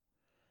girl.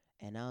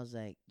 And I was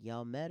like,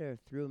 y'all met her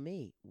through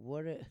me.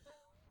 What are,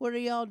 what are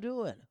y'all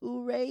doing?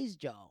 Who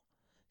raised y'all?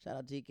 Shout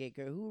out to TK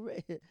Kerr. Who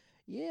raised?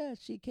 Yeah,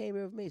 she came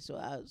here with me.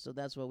 So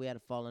that's what we had a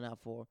falling out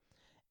for.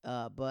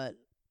 But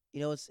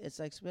it's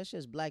like especially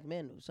as black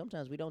men,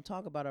 sometimes we don't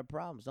talk about our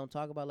problems. Don't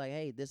talk about like,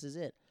 hey, this is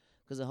it,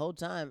 because the whole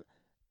time,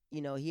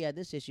 he had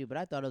this issue, but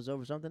I thought it was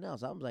over something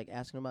else. I was like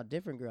asking him about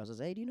different girls. I was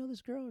like, hey, do you know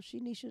this girl? Is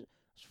she Nisha?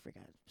 I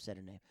forgot said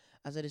her name.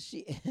 I said, is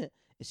she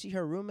is she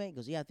her roommate? He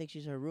goes, yeah, I think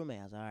she's her roommate.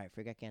 I was like, all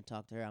right, I can't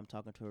talk to her. I'm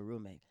talking to her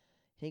roommate.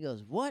 He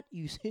goes, what?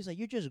 He's like,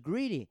 you're just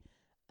greedy.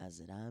 I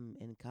said, I'm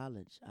in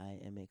college. I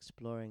am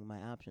exploring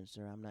my options,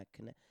 sir. I'm not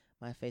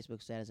my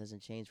Facebook status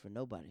hasn't changed for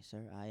nobody,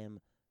 sir. I am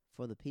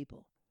for the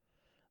people.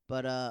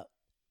 But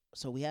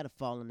so we had a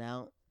falling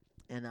out,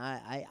 and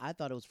I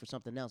thought it was for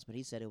something else, but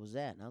he said it was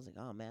that, and I was like,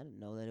 oh man, I didn't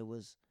know that it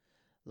was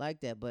like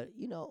that. But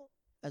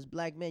as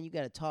black men, you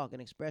got to talk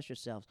and express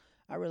yourselves.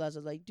 I realized I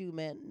was like, dude,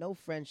 man, no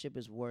friendship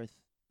is worth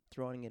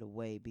throwing it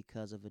away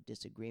because of a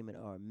disagreement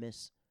or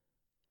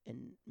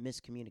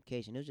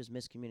miscommunication. It was just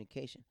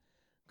miscommunication,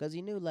 because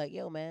he knew like,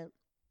 yo, man,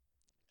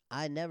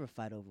 I never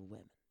fight over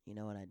women. You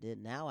know what I did?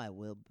 Now I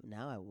will.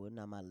 Now I wouldn't.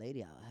 I'm my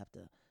lady. I'll have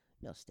to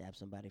stab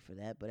somebody for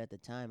that. But at the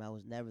time, I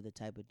was never the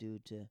type of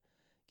dude to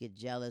get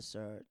jealous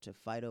or to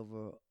fight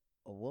over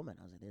a woman.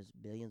 I was like, there's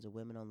billions of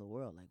women on the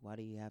world. Like, why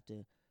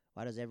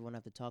does everyone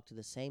have to talk to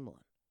the same one?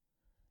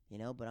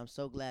 But I'm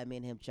so glad me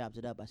and him chopped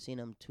it up. I seen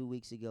him 2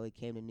 weeks ago. He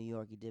came to New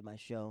York. He did my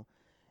show,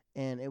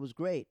 and it was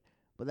great.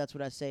 But that's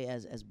what I say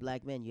as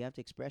black men, you have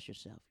to express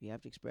yourself. You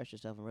have to express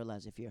yourself and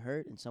realize if you're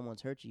hurt and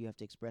someone's hurt you, you have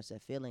to express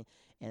that feeling.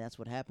 And that's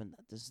what happened.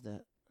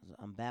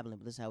 I'm babbling,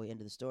 but this is how we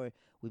ended the story.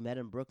 We met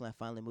in Brooklyn. I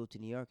finally moved to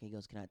New York. And he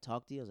goes, can I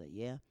talk to you? I was like,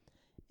 yeah.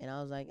 And I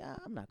was like,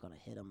 I'm not going to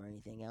hit him or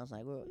anything else.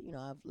 Like, well,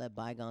 I've let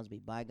bygones be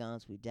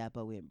bygones. We dap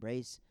up, we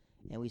embrace.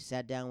 And we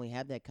sat down, we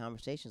had that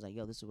conversation. It's like,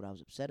 yo, this is what I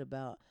was upset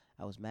about.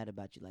 I was mad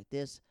about you like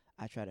this.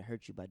 I tried to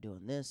hurt you by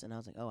doing this. And I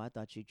was like, oh, I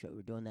thought you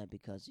were doing that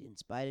because you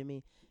inspired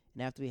me.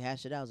 And after we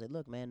hashed it out, I was like,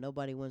 look, man,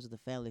 nobody wins with the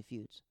family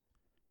feuds.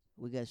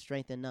 We got to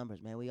strengthen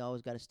numbers, man. We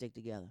always got to stick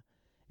together.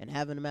 And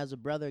having him as a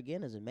brother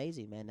again is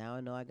amazing, man. Now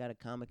I know I got a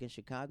comic in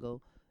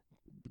Chicago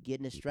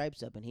getting his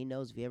stripes up, and he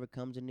knows if he ever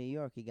comes to New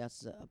York, he got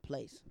a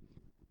place.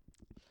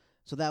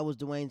 So that was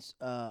Dwayne's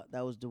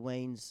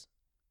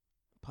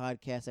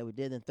podcast that we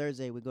did. Then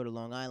Thursday we go to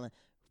Long Island.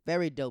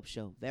 Very dope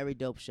show. Very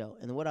dope show.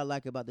 And what I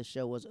like about the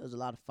show was there's a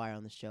lot of fire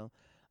on the show.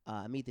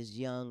 I meet this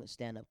young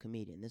stand-up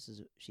comedian.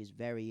 She's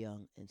very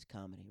young in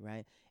comedy,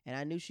 right? And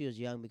I knew she was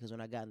young because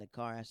when I got in the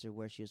car, I asked her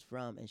where she was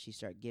from, and she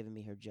started giving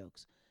me her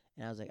jokes.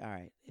 And I was like, all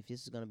right, if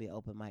this is going to be an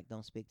open mic,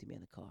 don't speak to me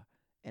in the car.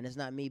 And it's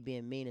not me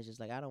being mean. It's just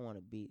like, I don't want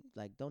to be,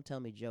 like, don't tell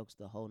me jokes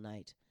the whole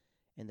night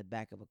in the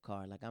back of a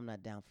car. Like, I'm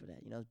not down for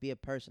that. Be a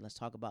person. Let's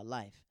talk about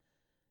life.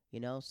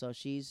 So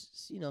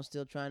she's,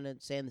 still trying to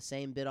say the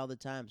same bit all the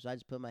time. So I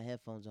just put my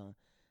headphones on.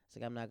 It's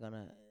like, I'm not going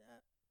to,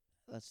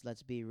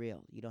 let's be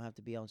real. You don't have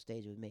to be on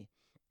stage with me.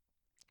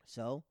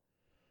 So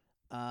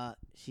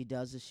she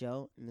does the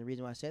show. And the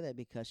reason why I say that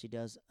because she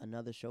does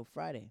another show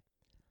Friday.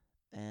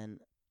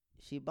 And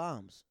she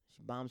bombs.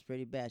 She bombs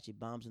pretty bad. She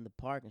bombs in the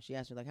park, and she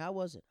asked me, like, how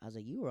was it? I was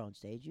like, you were on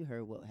stage. You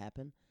heard what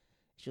happened.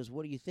 She goes,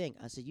 what do you think?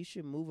 I said, you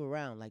should move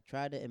around. Like,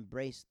 try to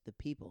embrace the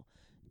people.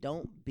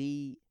 Don't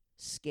be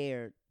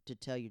scared to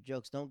tell your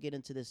jokes. Don't get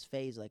into this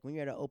phase. Like, when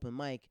you're at an open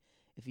mic,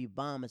 if you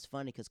bomb, it's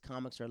funny because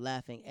comics are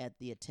laughing at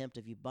the attempt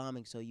of you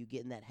bombing, so you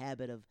get in that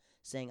habit of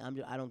saying,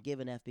 I don't give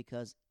an F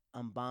because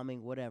I'm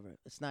bombing, whatever.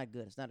 It's not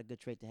good. It's not a good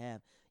trait to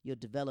have. You'll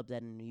develop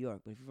that in New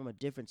York. But if you're from a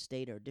different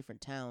state or a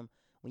different town,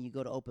 when you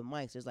go to open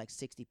mics, there's like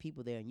 60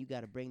 people there, and you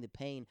got to bring the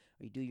pain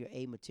or you do your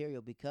A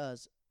material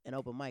because an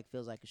open mic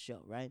feels like a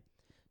show, right?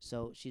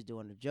 So she's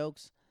doing the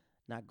jokes,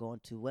 not going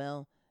too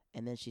well,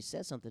 and then she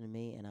said something to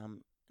me, and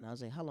I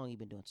was like, how long you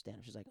been doing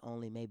stand-up? She's like,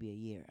 only maybe a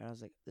year. And I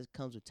was like, this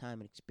comes with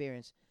time and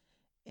experience.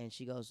 And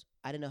she goes,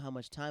 I didn't know how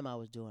much time I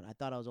was doing. I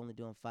thought I was only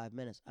doing 5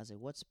 minutes. I said,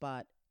 what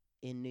spot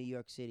in New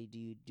York City do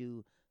you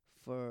do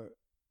for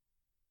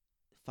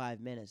 5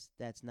 minutes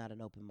that's not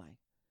an open mic?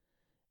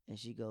 And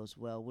she goes,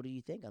 well, what do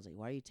you think? I was like,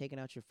 why are you taking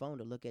out your phone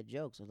to look at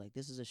jokes? I was like,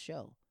 this is a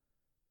show.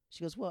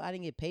 She goes, well, I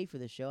didn't get paid for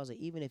the show. I was like,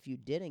 even if you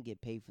didn't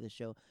get paid for the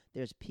show,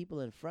 there's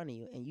people in front of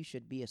you, and you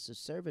should be a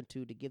servant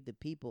to give the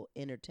people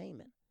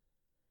entertainment.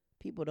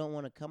 People don't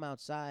want to come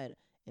outside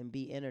and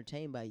be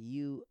entertained by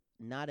you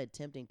not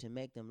attempting to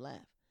make them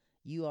laugh.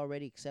 You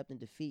already accepting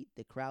defeat.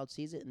 The crowd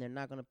sees it and they're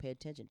not going to pay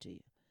attention to you.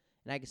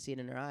 And I can see it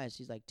in her eyes.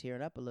 She's like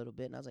tearing up a little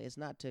bit. And I was like, it's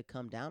not to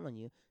come down on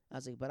you. I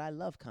was like, but I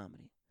love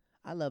comedy.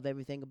 I love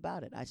everything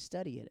about it. I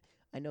study it.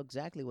 I know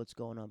exactly what's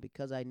going on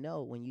because I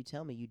know when you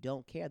tell me you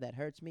don't care, that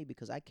hurts me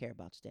because I care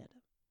about stand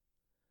up.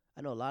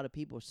 I know a lot of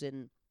people are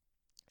sitting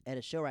at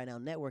a show right now,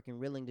 networking,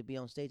 willing to be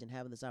on stage and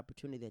having this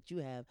opportunity that you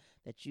have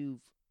that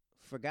you've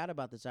forgot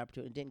about this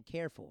opportunity and didn't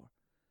care for.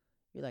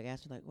 You're like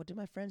asking, like, what did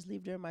my friends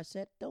leave during my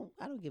set?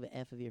 I don't give a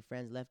F if your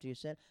friends left your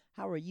set.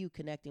 How are you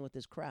connecting with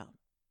this crowd?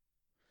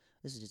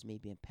 This is just me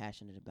being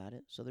passionate about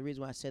it. So the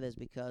reason why I say that is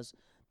because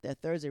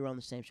that Thursday we're on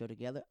the same show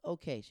together.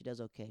 Okay, she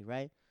does okay,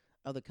 right?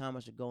 Other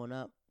comments are going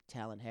up.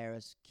 Talon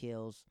Harris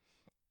kills.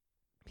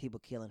 People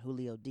killing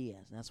Julio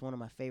Diaz. And that's one of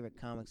my favorite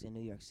comics in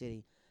New York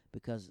City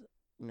because,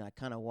 I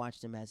kind of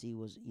watched him as he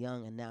was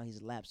young, and now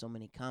he's lapped so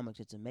many comics.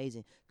 It's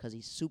amazing because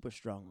he's super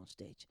strong on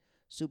stage.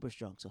 Super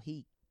strong. So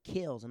he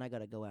kills, and I got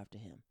to go after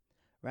him,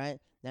 right?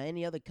 Now,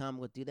 any other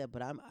comic would do that,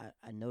 but I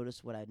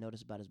noticed what I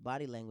noticed about his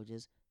body language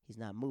is he's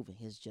not moving.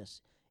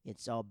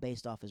 It's all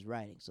based off his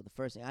writing. So the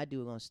first thing I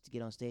do to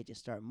get on stage is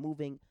start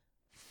moving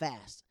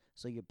fast.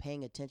 So you're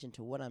paying attention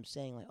to what I'm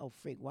saying. Like, oh,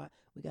 freak, why?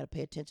 We got to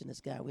pay attention to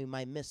this guy. We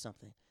might miss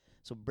something.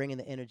 So bringing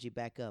the energy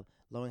back up,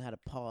 learning how to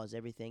pause,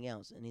 everything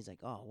else. And he's like,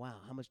 oh, wow,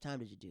 how much time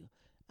did you do?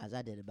 As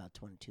I did about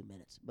 22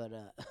 minutes. But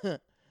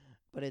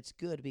but it's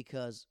good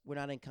because we're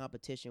not in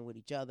competition with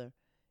each other.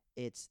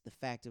 It's the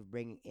fact of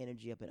bringing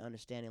energy up and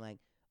understanding, like,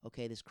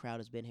 okay, this crowd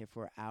has been here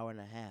for an hour and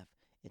a half.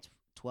 It's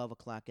 12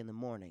 o'clock in the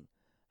morning.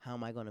 How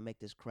am I going to make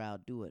this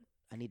crowd do it?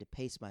 I need to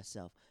pace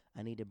myself.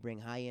 I need to bring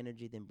high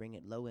energy, then bring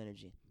it low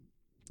energy.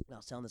 And I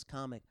was telling this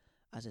comic,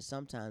 I said,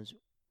 sometimes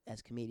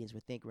as comedians,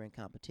 we think we're in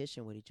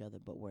competition with each other,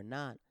 but we're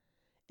not.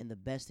 And the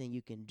best thing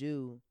you can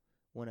do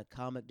when a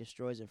comic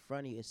destroys in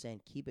front of you is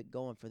saying, keep it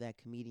going for that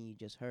comedian you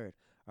just heard,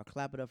 or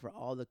clap it up for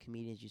all the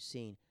comedians you've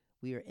seen.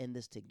 We are in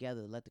this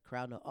together. Let the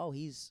crowd know, oh,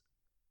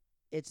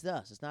 it's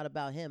us. It's not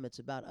about him. It's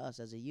about us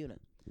as a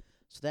unit.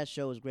 So that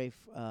show was great.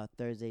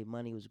 Thursday,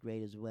 Money was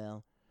great as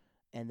well.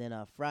 And then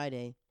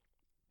Friday,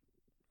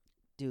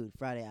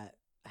 I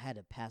had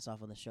to pass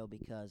off on the show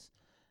because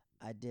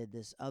I did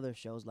this other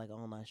show. It was like an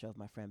online show with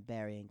my friend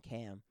Barry and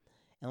Cam. And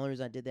the only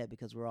reason I did that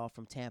because we're all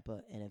from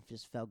Tampa, and it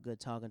just felt good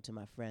talking to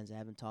my friends I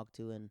haven't talked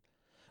to.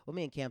 Well,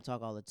 me and Cam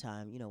talk all the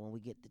time, when we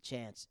get the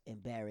chance,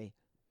 and Barry.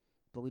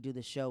 But we do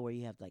this show where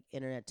you have, like,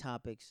 internet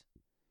topics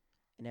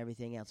and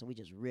everything else, and we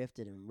just riffed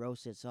it and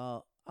roasted.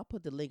 So I'll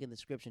put the link in the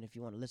description if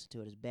you want to listen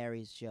to it. It's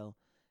Barry's show.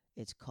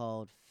 It's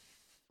called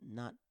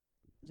Not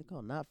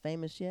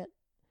Famous Yet?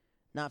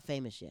 Not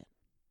Famous Yet.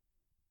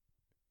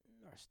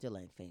 Or Still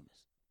Ain't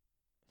Famous.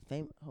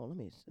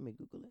 Let me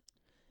Google it.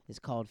 It's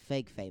called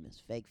Fake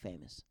Famous. Fake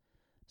Famous.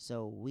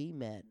 So we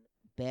met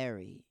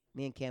Barry.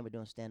 Me and Cam were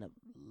doing stand up.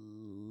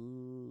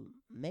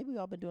 Maybe we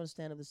all been doing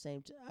stand up the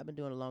same time. I've been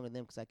doing it longer than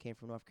them because I came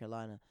from North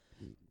Carolina.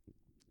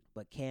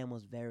 But Cam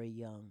was very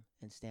young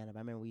in stand up. I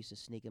remember we used to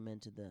sneak him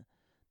into the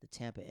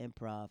Tampa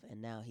Improv,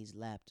 and now he's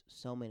lapped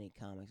so many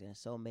comics, and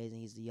it's so amazing.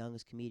 He's the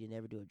youngest comedian to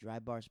ever do a dry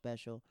bar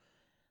special.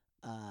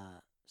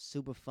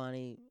 Super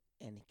funny,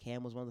 and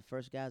Cam was one of the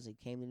first guys that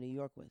came to New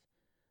York with.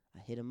 I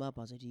hit him up.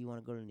 I was like, do you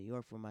want to go to New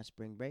York for my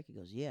spring break? He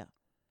goes, yeah.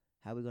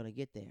 How are we going to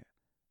get there?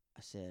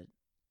 I said,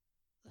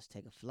 let's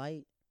take a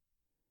flight.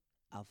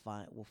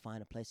 We'll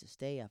find a place to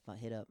stay. I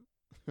hit up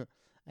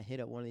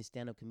one of these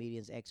stand-up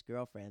comedians'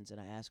 ex-girlfriends,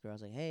 and I asked her, I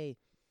was like, hey,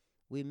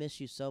 we miss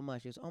you so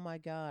much. She goes, oh, my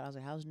God. I was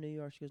like, how's New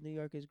York? She goes, New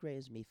York is great.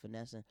 It's me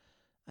finessing.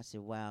 I said,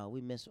 wow,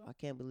 I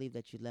can't believe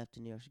that you left to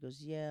New York. She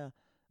goes, yeah.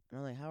 And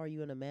I'm like, how are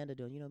you and Amanda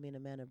doing? Me and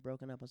Amanda have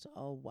broken up. I said,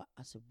 oh,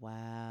 I said,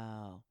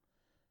 wow.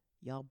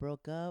 Y'all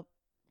broke up?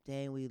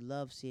 Dang, we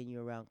love seeing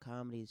you around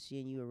comedy.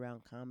 Seeing you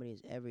around comedy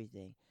is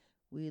everything.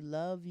 We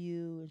love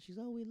you. And she's,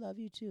 oh, we love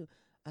you too.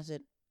 I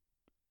said,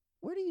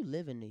 where do you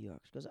live in New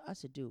York? She goes, I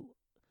said, dude,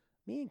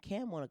 me and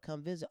Cam want to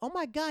come visit. Oh,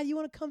 my God, you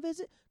want to come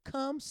visit?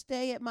 Come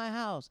stay at my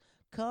house.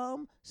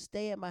 Come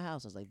stay at my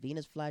house. I was like,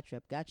 Venus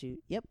flytrap, got you.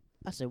 Yep.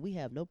 I said, we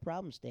have no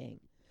problem staying.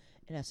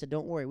 And I said,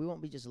 don't worry, we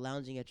won't be just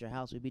lounging at your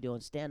house. We'll be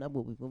doing stand-up.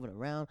 We'll be moving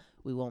around.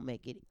 We won't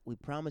make it. We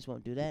promise we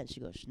won't do that. And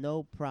she goes,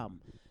 no problem.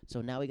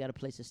 So now we got a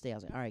place to stay. I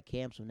was like, all right,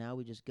 Cam, so now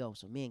we just go.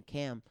 So me and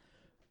Cam,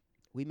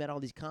 we met all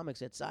these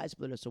comics at Side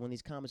Splitter. So when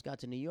these comics got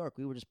to New York,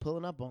 we were just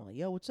pulling up on, like,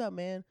 yo, what's up,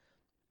 man?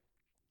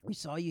 We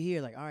saw you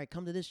here. Like, all right,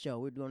 come to this show.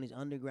 We're doing these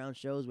underground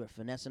shows. We're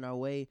finessing our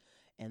way.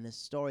 And this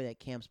story that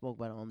Cam spoke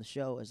about on the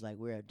show is like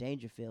we're at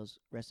Dangerfields.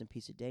 Rest in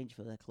peace at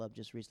Dangerfield. That club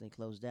just recently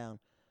closed down.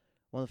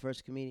 One of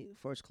the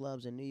first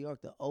clubs in New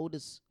York, the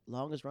oldest,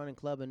 longest running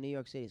club in New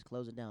York City is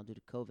closing down due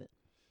to COVID.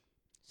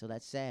 So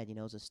that's sad,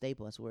 it's a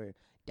staple. That's where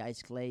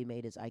Dice Clay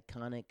made his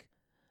iconic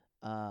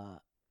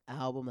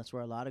album. That's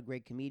where a lot of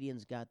great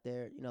comedians got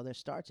their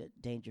starts at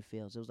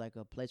Dangerfields. It was like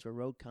a place where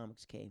road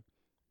comics came.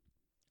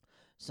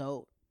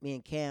 So me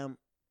and Cam,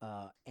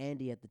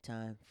 Andy at the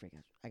time,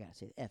 I gotta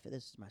say, F it,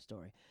 this is my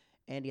story.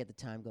 Andy at the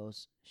time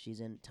goes, she's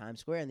in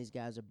Times Square, and these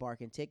guys are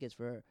barking tickets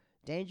for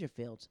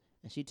Dangerfields.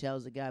 And she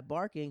tells the guy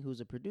barking,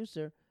 who's a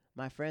producer,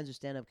 my friends are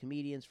stand up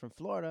comedians from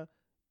Florida.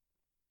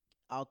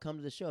 I'll come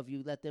to the show if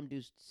you let them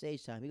do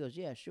stage time. He goes,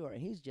 yeah, sure.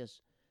 And he's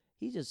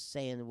just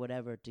saying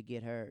whatever to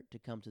get her to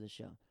come to the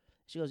show.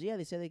 She goes, yeah,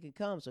 they said they can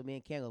come. So me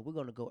and Cam go, we're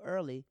going to go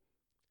early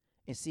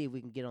and see if we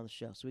can get on the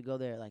show. So we go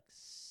there like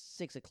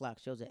 6 o'clock.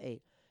 Show's at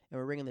 8, and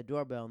we're ringing the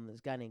doorbell. And this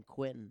guy named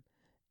Quentin,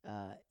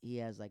 he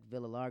has like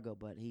Villa Largo,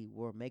 but he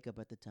wore makeup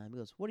at the time. He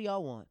goes, what do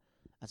y'all want?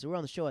 I said, we're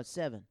on the show at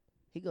 7.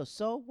 He goes,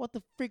 so what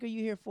the freak are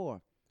you here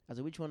for? I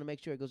said, we just want to make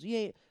sure. He goes,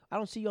 yeah, I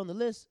don't see you on the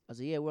list. I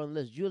said, yeah, we're on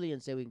the list.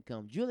 Julian said we can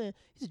come. He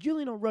said,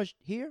 Julian don't rush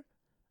here.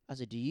 I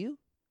said, do you?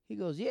 He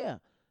goes, yeah.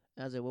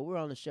 And I said, well, we're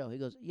on the show. He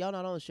goes, y'all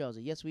not on the show. I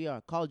said, yes, we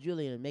are. Call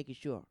Julian and make it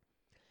sure.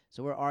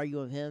 So we're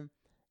arguing with him.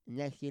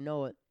 Next thing you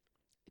know it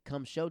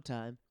comes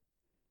showtime.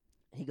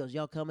 He goes,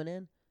 y'all coming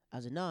in?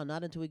 I said, no,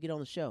 not until we get on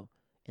the show.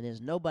 And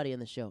there's nobody in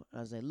the show. I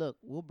was like, look,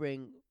 we'll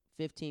bring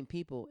 15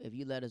 people if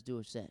you let us do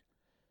a set.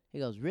 He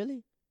goes,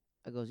 really?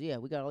 I goes, yeah,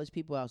 we got all these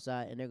people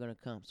outside, and they're going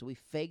to come. So we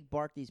fake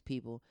bark these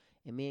people,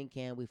 and me and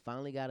Cam, we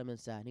finally got them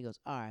inside. And he goes,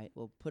 all right,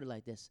 well, put it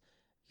like this.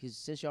 Because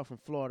since y'all from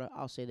Florida,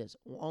 I'll say this.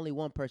 Only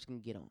one person can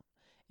get on.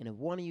 And if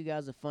one of you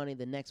guys are funny,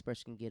 the next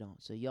person can get on.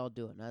 So y'all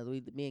do it. Now,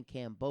 me and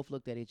Cam both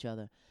looked at each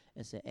other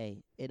and said,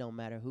 hey, it don't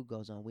matter who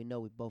goes on. We know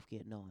we both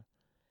getting on.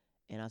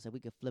 And I said, we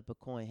could flip a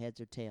coin,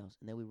 heads or tails.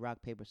 And then we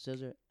rock, paper,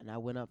 scissors. And I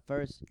went up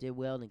first, did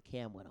well, and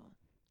Cam went on.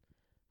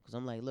 Because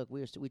I'm like, look,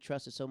 we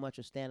trusted so much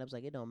with stand-ups.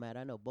 Like, it don't matter.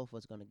 I know both of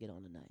us going to get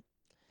on tonight.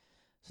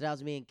 So that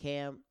was me and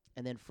Cam.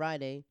 And then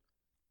Friday,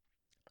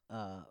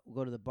 we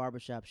go to the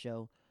barbershop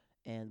show.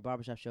 And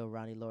barbershop show,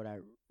 Ronnie Lord, I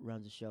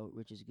runs the show.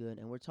 Rich is good.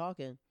 And we're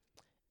talking.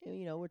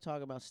 And, we're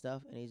talking about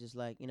stuff. And he's just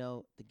like,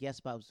 the guest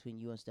spot was between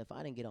you and Steph.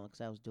 I didn't get on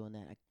because I was doing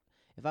that.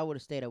 If I would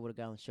have stayed, I would have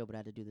got on the show. But I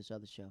had to do this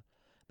other show.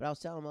 But I was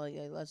telling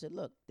him, I said,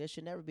 look, there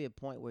should never be a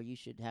point where you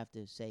should have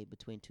to say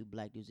between two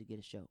black dudes to get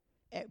a show.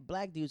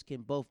 Black dudes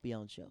can both be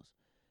on shows.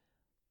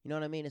 You know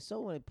what I mean? It's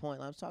so many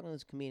point. I was talking to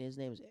this comedian. His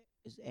name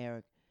is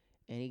Eric,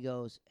 and he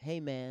goes,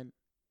 "Hey man,"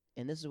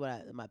 and this is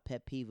what my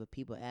pet peeve of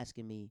people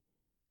asking me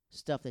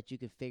stuff that you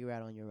can figure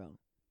out on your own.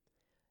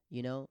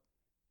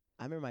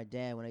 I remember my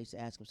dad when I used to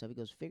ask him stuff. He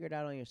goes, "Figure it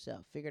out on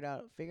yourself.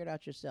 Figure it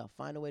out yourself.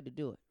 Find a way to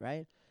do it,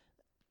 right?"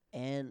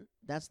 And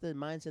that's the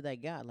mindset I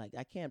got. Like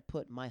I can't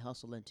put my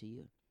hustle into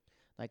you.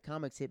 Like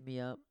comics hit me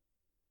up,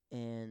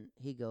 and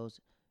he goes,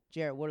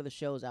 Jared, what are the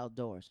shows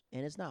outdoors?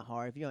 And it's not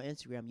hard. If you're on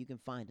Instagram, you can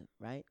find them,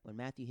 right? When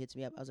Matthew hits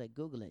me up, I was like,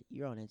 Google it.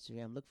 You're on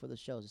Instagram. Look for the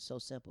shows. It's so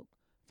simple.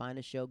 Find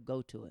a show,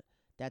 go to it.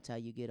 That's how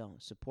you get on.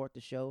 Support the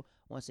show.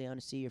 Once they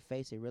see your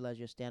face, they realize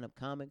you're a stand-up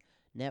comic.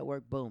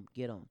 Network, boom,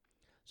 get on.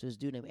 So this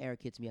dude named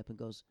Eric hits me up and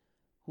goes,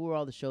 who are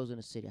all the shows in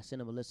the city? I send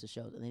him a list of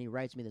shows. And then he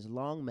writes me this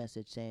long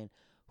message saying,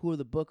 who are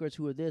the bookers?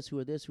 Who are this? Who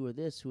are this? Who are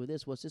this? Who are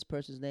this? What's this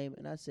person's name?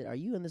 And I said, are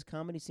you in this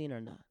comedy scene or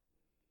not?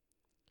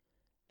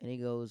 And he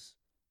goes,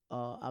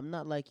 I'm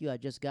not like you. I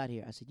just got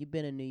here. I said, you've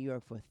been in New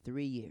York for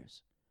 3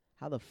 years.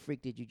 How the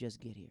freak did you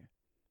just get here?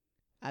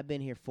 I've been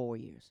here 4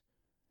 years.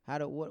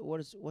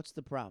 What's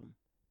the problem?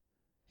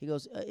 He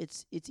goes,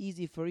 it's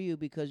easy for you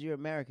because you're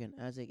American.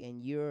 I was like,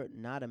 and you're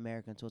not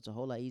American, so it's a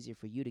whole lot easier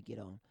for you to get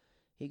on.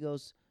 He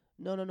goes,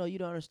 no, you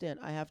don't understand.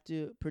 I have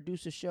to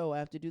produce a show. I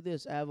have to do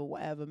this. I have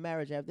a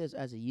marriage. I have this.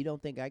 I said, you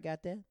don't think I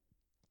got that?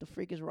 What the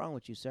freak is wrong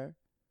with you, sir?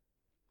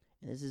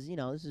 And this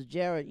is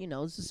Jared.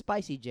 This is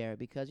spicy Jared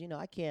because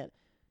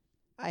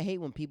I hate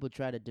when people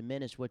try to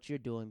diminish what you're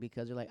doing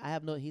because they're like,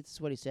 this is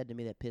what he said to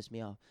me that pissed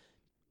me off.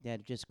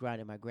 That just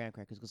grinded my graham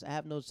crackers because I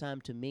have no time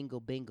to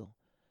bingle.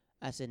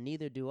 I said,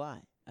 neither do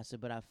I. I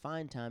said, but I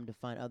find time to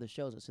find other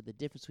shows. I said, the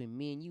difference between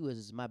me and you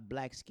is my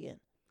black skin.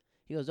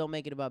 He goes, don't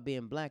make it about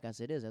being black. I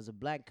said, it is. As a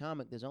black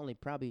comic, there's only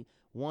probably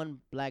one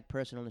black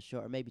person on the show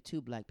or maybe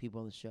two black people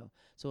on the show.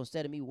 So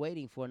instead of me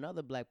waiting for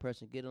another black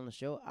person to get on the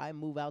show, I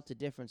move out to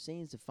different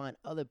scenes to find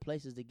other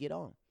places to get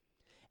on.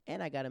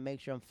 And I got to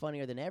make sure I'm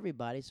funnier than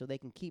everybody so they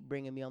can keep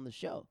bringing me on the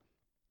show.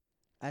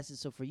 I said,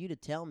 so for you to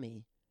tell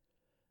me,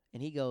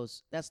 and he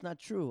goes, that's not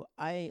true.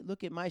 I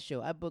look at my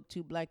show. I booked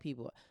 2 black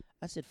people.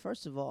 I said,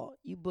 first of all,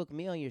 you booked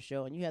me on your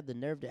show, and you had the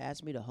nerve to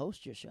ask me to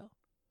host your show.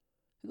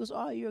 He goes,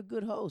 oh, you're a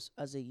good host.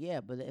 I said, yeah,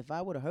 but if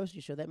I would have hosted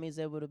your show, that means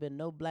there would have been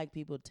no black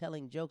people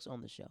telling jokes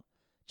on the show.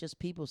 Just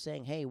people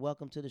saying, hey,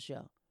 welcome to the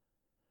show.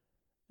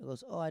 He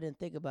goes, oh, I didn't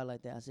think about it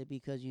like that. I said,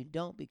 because you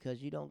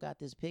don't got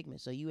this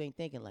pigment, so you ain't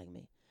thinking like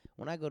me.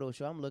 When I go to a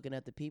show, I'm looking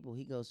at the people.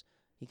 He goes,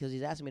 because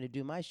he's asking me to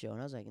do my show. And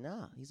I was like,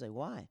 nah. He's like,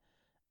 why?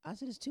 I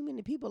said, there's too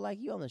many people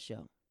like you on the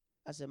show.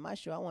 I said, my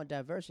show, I want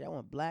diversity. I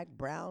want black,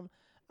 brown.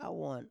 I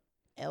want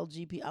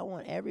LGBT. I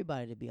want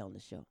everybody to be on the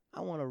show.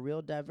 I want a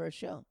real diverse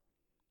show.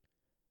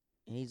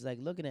 And he's like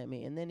looking at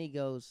me. And then he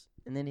goes,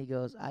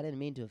 I didn't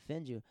mean to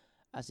offend you.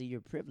 I said,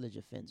 your privilege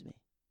offends me.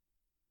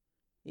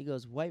 He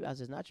goes, white. I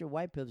said, it's not your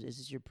white privilege. It's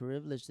just your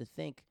privilege to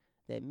think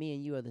that me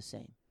and you are the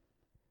same.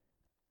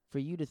 For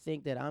you to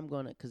think that I'm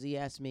going to, because he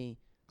asked me,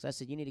 because I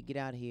said, you need to get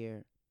out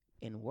here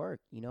and work.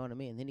 You know what I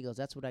mean? And then he goes,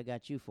 that's what I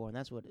got you for. And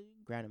that's what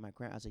granted my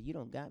crown. I said, you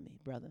don't got me,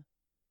 brother.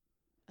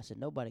 I said,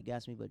 nobody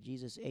got me but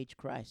Jesus H.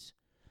 Christ.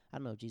 I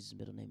don't know if Jesus'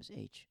 middle name is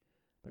H.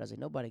 But I was like,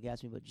 nobody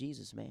got me but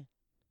Jesus, man.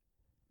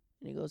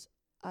 And he goes,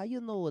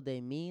 you know what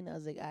they mean? I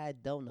was like, I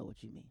don't know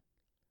what you mean.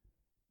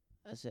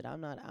 I said, I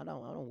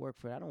don't work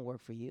for, I don't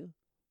work for you.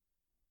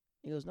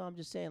 He goes, no, I'm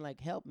just saying, like,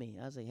 help me.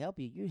 I was like, help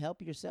you? You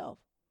help yourself.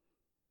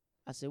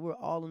 I said, we're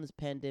all in this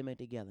pandemic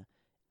together.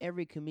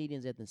 Every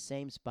comedian's at the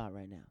same spot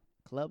right now.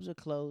 Clubs are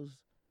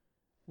closed.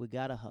 We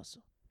got to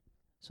hustle.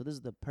 So this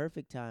is the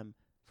perfect time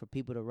for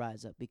people to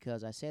rise up,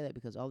 because I say that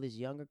because all these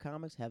younger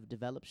comics have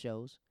developed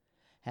shows,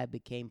 have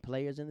became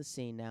players in the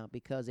scene now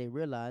because they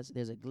realize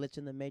there's a glitch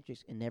in the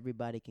matrix and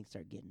everybody can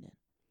start getting in.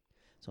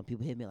 So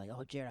people hit me like,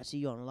 oh, Jared, I see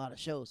you on a lot of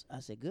shows. I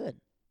said, good.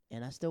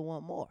 And I still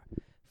want more.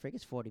 Frick,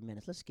 it's 40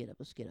 minutes. Let's get up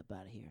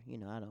out of here. You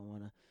know, I don't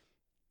want to.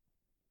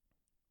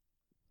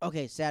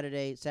 Okay,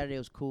 Saturday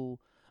was cool.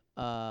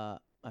 My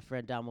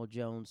friend Damo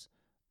Jones,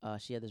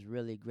 she had this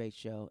really great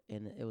show,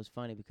 and it was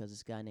funny because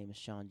this guy named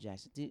Sean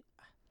Jackson. Dude,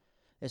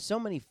 there's so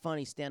many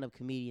funny stand-up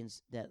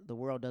comedians that the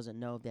world doesn't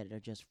know that are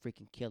just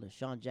freaking killers.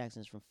 Sean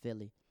Jackson's from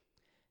Philly,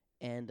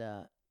 and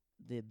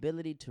the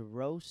ability to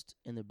roast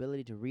and the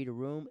ability to read a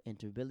room and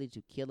the ability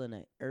to kill in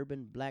an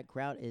urban black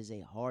crowd is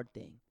a hard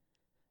thing.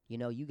 You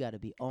know, you got to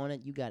be on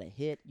it. You got to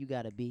hit. You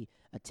got to be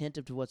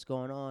attentive to what's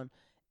going on.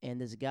 And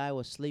this guy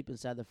was asleep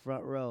inside the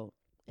front row,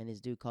 and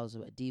this dude calls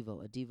him a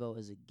Devo. A Devo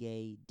is a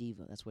gay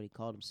diva. That's what he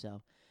called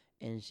himself.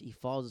 And he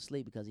falls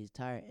asleep because he's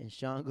tired. And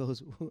Sean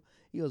goes,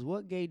 he goes,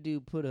 what gay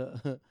dude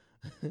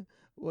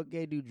what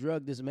gay dude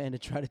drugged this man to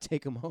try to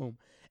take him home?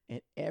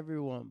 And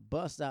everyone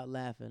busts out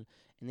laughing.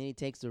 And then he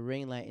takes the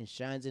ring light and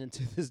shines it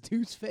into this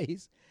dude's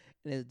face.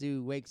 And this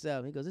dude wakes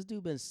up. He goes, this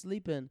dude been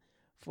sleeping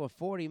for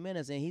 40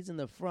 minutes, and he's in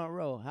the front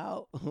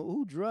row.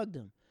 Who drugged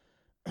him?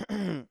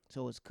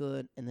 So it's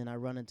good. And then I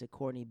run into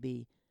Courtney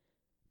B.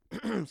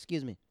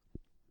 Excuse me.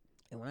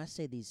 And when I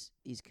say these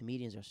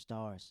comedians are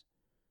stars,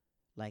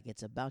 like,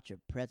 it's about your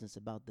presence,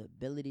 about the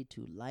ability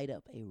to light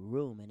up a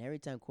room. And every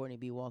time Courtney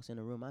B walks in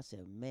the room, I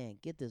said, man,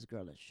 get this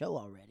girl a show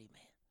already,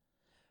 man.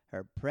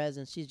 Her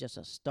presence, she's just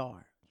a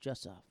star.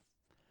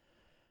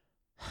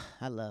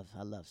 I love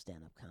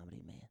stand-up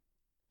comedy, man.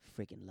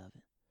 Freaking love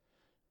it.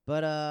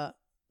 But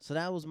so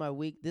that was my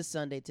week.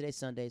 Today's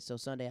Sunday. So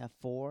Sunday I have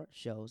 4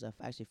 shows. I have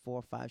actually 4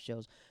 or 5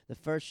 shows. The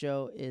first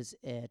show is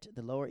at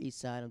the Lower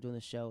East Side. I'm doing the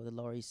show at the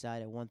Lower East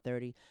Side at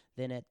 1:30.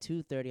 Then at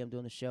 2:30 I'm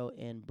doing the show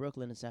in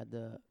Brooklyn inside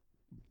the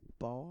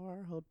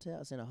Bar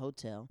Hotel. It's in a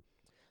hotel.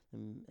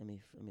 Let me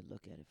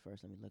look at it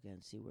first. Let me look at it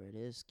and see where it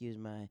is. Excuse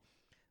my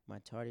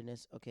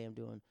tardiness. Okay, I'm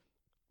doing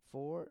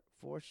 4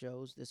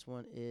 shows. This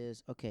one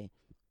is okay.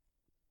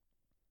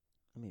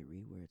 Let me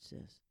read where it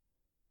says.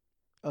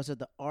 Oh, so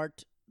the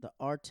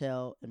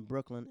Artel in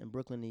Brooklyn,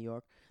 New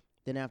York.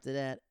 Then after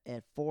that,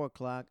 at 4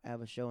 o'clock, I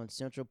have a show in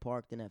Central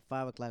Park. Then at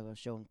 5 o'clock, I have a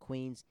show in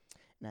Queens.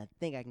 And I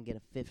think I can get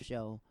a 5th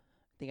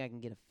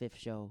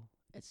show.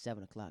 At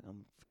 7 o'clock.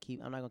 I'm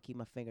not gonna keep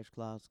my fingers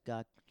crossed.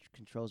 God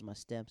controls my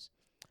steps.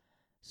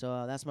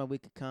 So that's my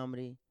week of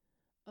comedy.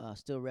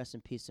 Still rest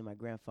in peace to my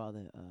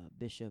grandfather,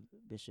 Bishop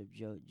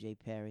J.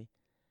 Perry.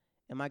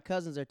 And my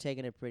cousins are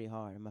taking it pretty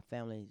hard, and my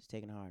family is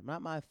taking it hard.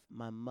 Not my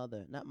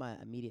mother, not my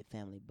immediate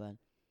family, but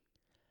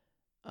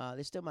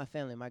they're still my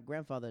family. My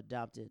grandfather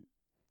adopted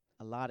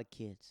a lot of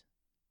kids,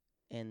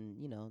 and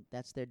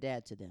that's their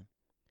dad to them.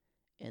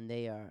 And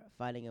they are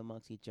fighting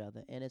amongst each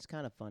other. And it's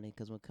kind of funny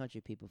because when country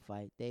people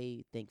fight,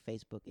 they think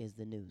Facebook is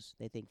the news.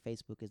 They think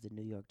Facebook is the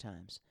New York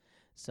Times.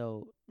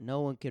 So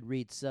no one could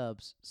read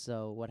subs.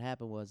 So what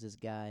happened was this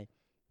guy,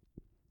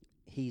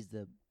 he's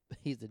the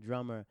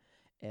drummer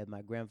at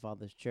my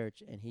grandfather's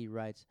church, and he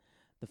writes,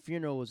 the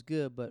funeral was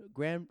good, but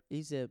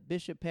he said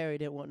Bishop Perry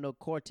didn't want no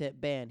quartet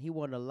band. He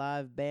wanted a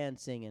live band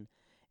singing.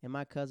 And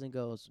my cousin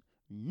goes,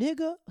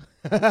 nigga,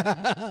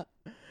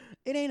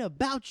 it ain't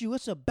about you.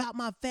 It's about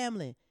my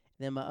family.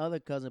 Then my other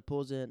cousin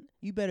pulls in,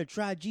 you better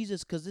try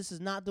Jesus because this is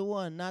not the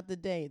one, not the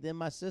day. Then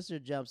my sister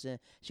jumps in.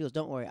 She goes,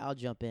 don't worry, I'll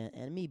jump in.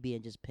 And me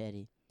being just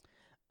petty.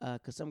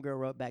 Because some girl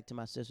wrote back to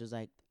my sisters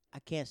like, I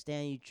can't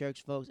stand you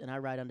church folks. And I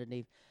write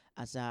underneath,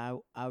 I said,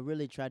 I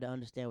really try to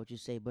understand what you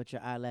say, but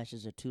your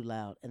eyelashes are too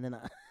loud. And then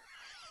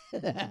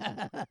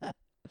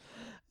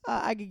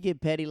I could get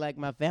petty like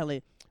my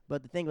family.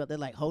 But the thing about they're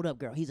like, hold up,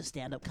 girl. He's a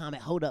stand-up comic.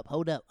 Hold up.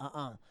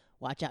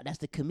 Watch out. That's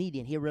the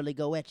comedian. He'll really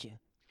go at you.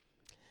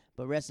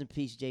 But rest in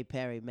peace, Jay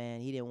Perry,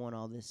 man. He didn't want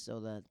all this.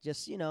 So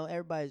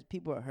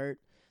people are hurt.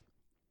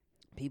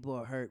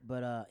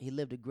 But he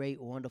lived a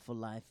great, wonderful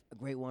life.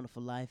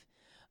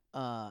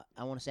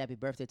 I want to say happy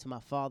birthday to my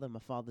father. My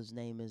father's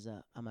name is,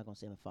 I'm not going to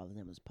say my father's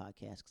name on this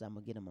podcast because I'm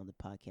going to get him on the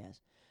podcast.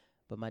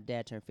 But my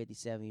dad turned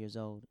 57 years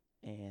old.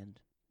 And,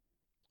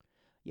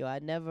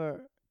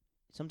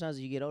 sometimes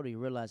as you get older, you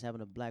realize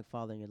having a black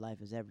father in your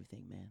life is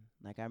everything, man.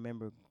 Like, I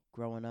remember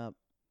growing up,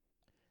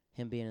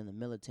 him being in the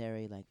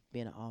military, like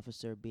being an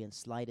officer, being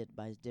slighted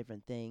by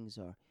different things.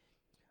 Or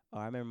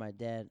I remember my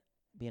dad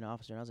being an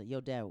officer, and I was like,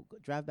 yo, Dad,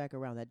 drive back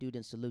around. That dude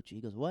didn't salute you.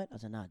 He goes, what? I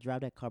said, nah, drive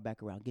that car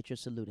back around. Get your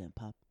salute in,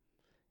 Pop.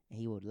 And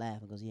he would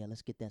laugh and goes, yeah,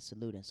 let's get that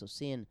salute in. So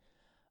seeing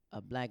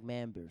a black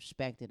man be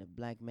respected, a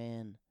black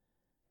man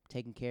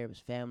taking care of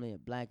his family, a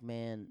black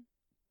man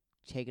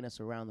taking us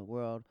around the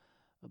world,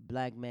 a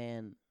black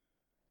man.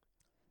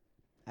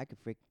 I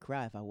could freaking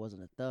cry if I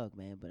wasn't a thug,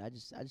 man. But I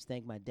just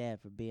thank my dad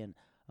for being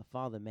a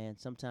father, man.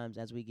 Sometimes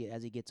as he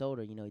gets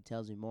older, he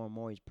tells me more and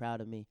more he's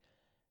proud of me,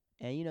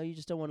 and you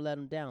just don't want to let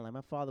him down. Like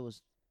my father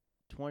was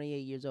 28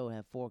 years old,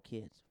 had four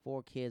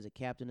kids, a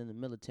captain in the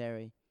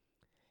military,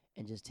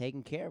 and just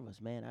taking care of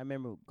us, man. I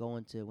remember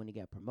going to when he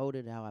got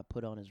promoted, how I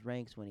put on his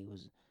ranks when he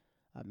was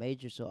a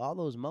major. So all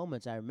those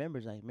moments I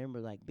remember,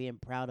 like being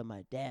proud of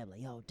my dad.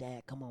 Like, yo,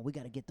 dad, come on, we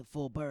got to get the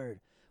full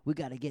bird. We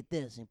got to get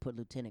this, and put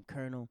lieutenant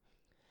colonel.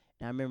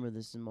 And I remember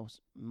this is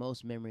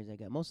most memories I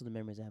got. Most of the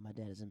memories I have my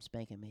dad is him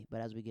spanking me.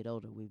 But as we get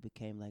older, we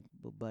became like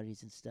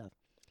buddies and stuff.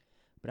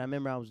 But I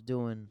remember I was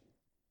doing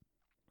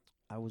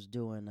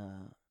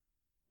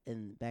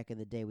in back in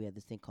the day we had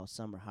this thing called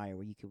summer hire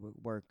where you could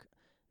work.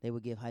 They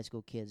would give high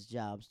school kids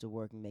jobs to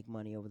work and make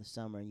money over the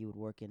summer, and you would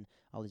work in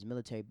all these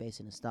military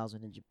bases in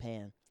Stalzern in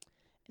Japan.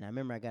 And I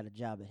remember I got a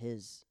job at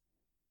his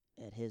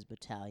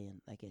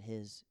battalion, like at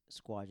his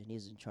squadron. He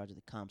was in charge of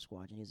the comm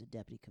squadron. He was a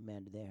deputy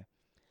commander there,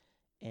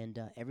 and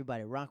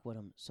everybody rocked with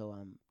him. So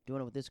I'm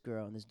doing it with this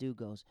girl, and this dude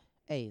goes,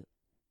 "Hey,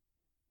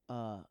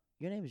 your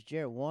name is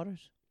Jared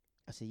Waters?"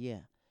 I said,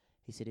 "Yeah."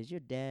 He said, "Is your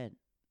dad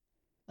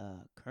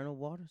Colonel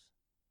Waters?"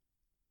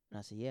 And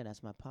I said, "Yeah,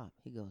 that's my pop."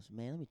 He goes,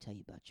 "Man, let me tell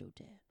you about your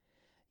dad.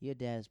 Your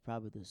dad is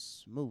probably the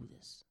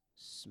smoothest.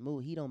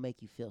 Smooth. He don't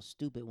make you feel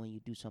stupid when you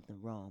do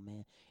something wrong,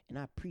 man. And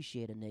I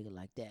appreciate a nigga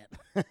like that."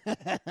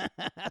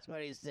 That's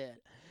what he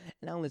said.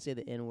 And I only say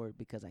the N word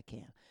because I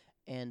can.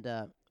 And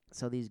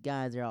so these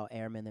guys, they're all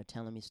airmen. They're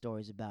telling me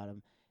stories about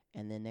him.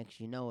 And then next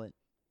you know it,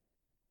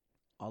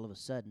 all of a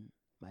sudden,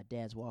 my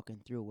dad's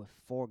walking through with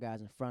four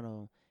guys in front of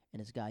him.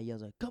 And this guy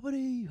yells like,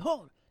 "Company,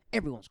 hold!"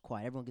 Everyone's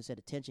quiet. Everyone gets at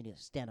attention. He has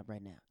to stand up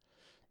right now.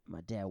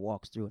 My dad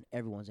walks through, and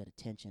everyone's at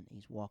attention.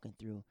 He's walking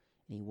through,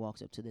 and he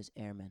walks up to this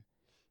airman,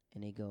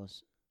 and he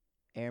goes,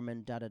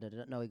 "Airman, da da da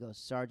da." No, he goes,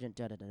 "Sergeant,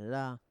 da da da da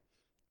da.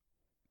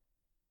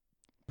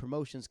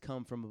 Promotions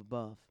come from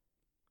above,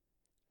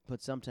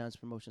 but sometimes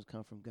promotions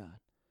come from God.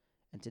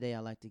 And today I'd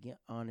like to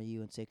honor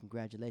you and say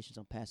congratulations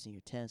on passing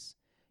your test.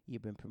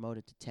 You've been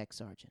promoted to tech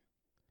sergeant."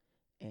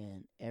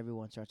 And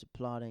everyone starts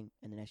applauding,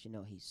 and the next you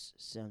know, he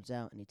sends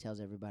out, and he tells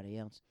everybody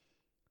else.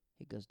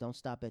 He goes, "Don't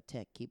stop at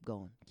tech. Keep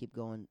going,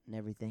 and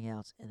everything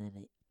else." And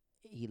then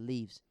he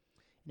leaves,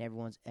 and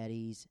everyone's at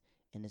ease.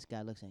 And this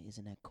guy looks at me,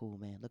 "Isn't that cool,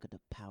 man? Look at the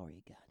power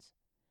he got."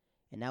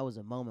 And that was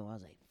a moment where I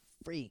was like,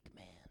 freak,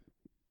 man.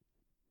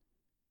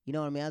 You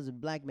know what I mean? As a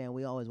black man,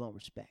 we always want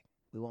respect.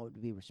 We want to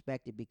be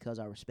respected because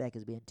our respect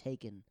is being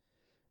taken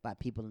by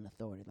people in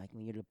authority. Like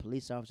when you're the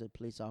police officer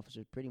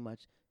pretty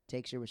much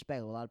takes your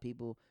respect. A lot of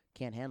people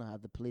can't handle how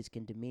the police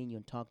can demean you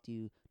and talk to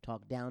you,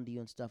 talk down to you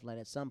and stuff like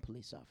that. Some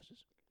police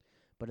officers.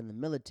 But in the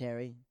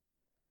military,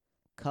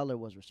 color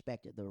was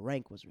respected. The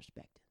rank was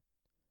respected.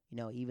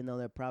 Even though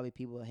there are probably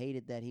people who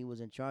hated that he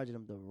was in charge of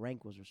them, the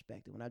rank was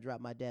respected. When I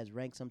dropped my dad's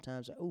rank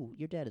sometimes, "Oh,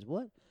 your dad is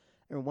what?" I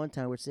remember one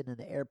time we're sitting in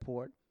the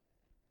airport,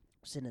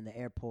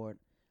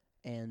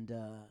 and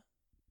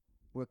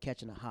we're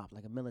catching a hop.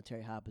 Like a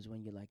military hop is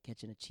when you're like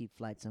catching a cheap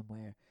flight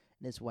somewhere.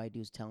 And this white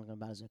dude's telling him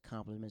about his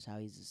accomplishments, how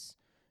he's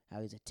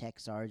a tech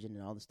sergeant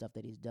and all the stuff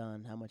that he's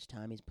done, how much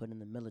time he's put in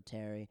the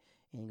military.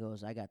 And he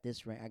goes, "I got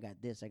this rank, I got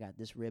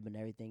this rib and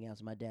everything else."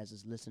 And my dad's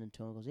just listening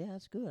to him. Goes, "Yeah,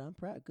 that's good. I'm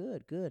proud.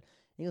 Good. And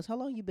he goes, "How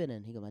long you been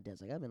in?" He goes, my dad's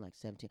like, "I've been like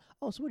 17.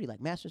 "Oh, so what are you like,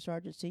 master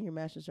sergeant, senior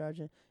master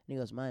sergeant?" And he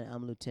goes,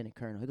 I'm lieutenant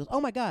colonel." He goes,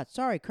 "Oh my God,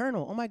 sorry,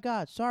 colonel. Oh my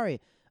God,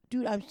 sorry.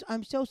 Dude,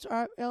 I'm so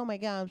sorry. Oh my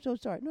God, I'm so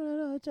sorry."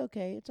 No, it's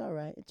okay. It's all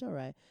right.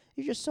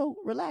 You're just so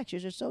relaxed.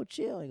 You're just so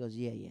chill." And he goes,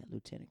 Yeah,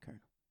 lieutenant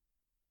colonel.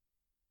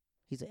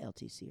 He's a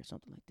LTC or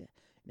something like that.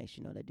 Next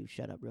you know, that dude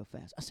shut up real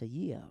fast. I said,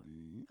 "Yeah."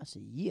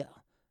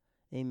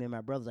 And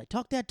my brother's like,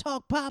 "Talk that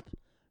talk, Pop.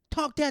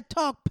 Talk that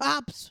talk,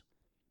 Pops."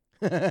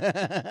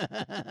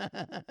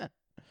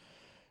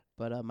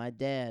 But my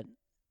dad,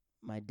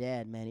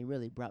 man, he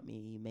really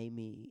he made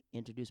me,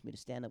 introduce me to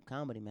stand-up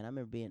comedy, man. I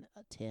remember being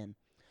a 10.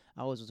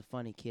 I always was a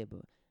funny kid,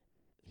 but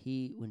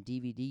when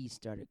DVDs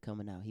started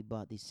coming out, he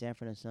bought these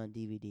Sanford and Son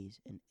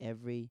DVDs, and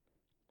every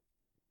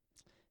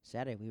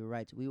Saturday we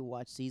would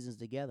watch seasons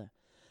together.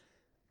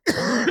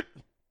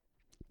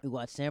 We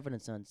watched Sanford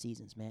and Son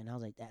seasons, man. I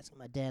was like, asking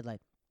my dad,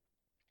 like,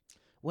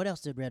 "What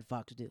else did Red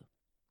Fox do?"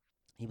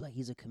 He'd be like,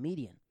 "He's a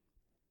comedian."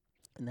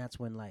 And that's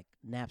when, like,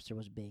 Napster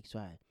was big. So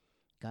I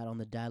got on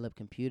the dial-up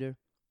computer,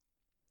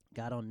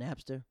 got on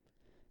Napster,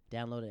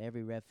 downloaded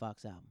every Red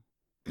Fox album.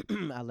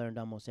 I learned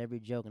almost every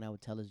joke, and I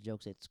would tell his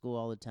jokes at school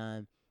all the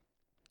time.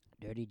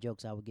 Dirty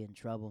jokes, I would get in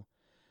trouble.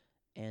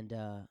 And,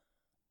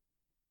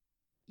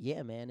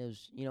 yeah, man, it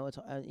was, it's,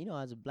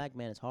 as a black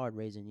man, it's hard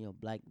raising,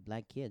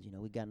 black kids.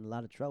 We got in a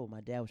lot of trouble.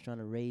 My dad was trying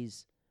to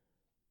raise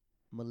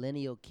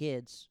millennial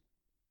kids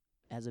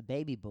as a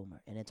baby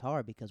boomer, and it's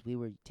hard because we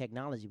were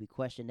technology. We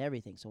questioned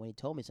everything. So when he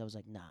told me so, I was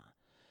like, nah.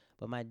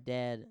 But my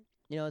dad,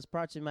 it's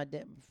parts of me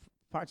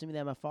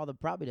that my father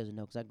probably doesn't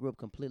know because I grew up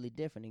completely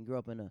different and grew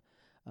up in a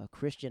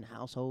Christian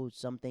household.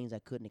 Some things I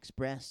couldn't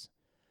express.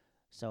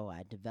 So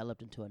I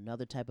developed into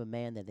another type of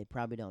man that they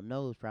probably don't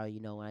know. It's probably,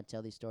 when I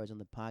tell these stories on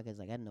the podcast,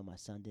 like, I didn't know my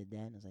son did that.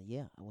 And I was like,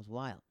 yeah, I was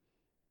wild.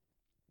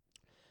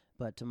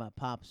 But to my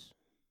pops,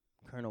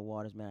 Colonel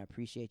Waters, man, I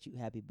appreciate you.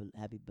 Happy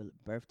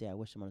birthday. I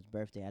wish him on his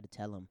birthday. I had to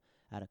tell him,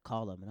 I had to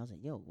call him. And I was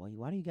like, yo,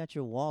 why do you got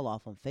your wall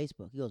off on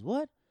Facebook? He goes,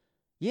 what?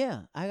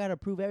 Yeah, I got to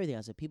prove everything.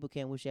 I said, people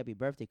can't wish you happy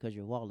birthday because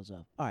your wall is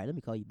off. All right, let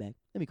me call you back.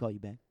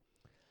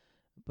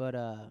 But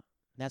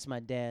that's my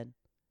dad.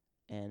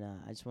 And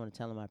I just want to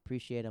tell him I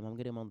appreciate him. I'm going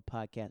to get him on the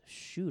podcast.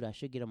 Shoot, I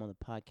should get him on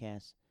the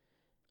podcast.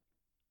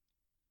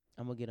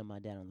 I'm going to get my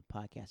dad on the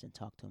podcast and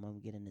talk to him. I'm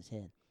going to get in his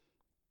head.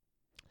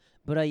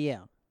 But,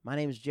 yeah, my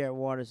name is Jared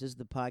Waters. This is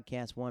the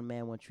podcast, One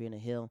Man, One Tree in a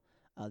Hill.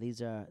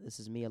 This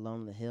is me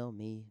alone on the hill,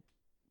 me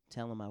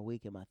telling my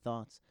week and my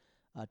thoughts.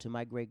 To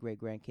my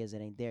great-great-grandkids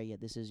that ain't there yet,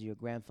 this is your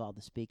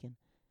grandfather speaking.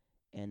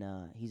 And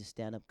he's a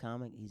stand-up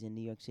comic. He's in New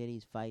York City.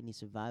 He's fighting. He's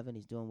surviving.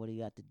 He's doing what he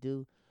got to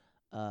do.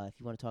 If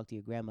you want to talk to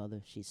your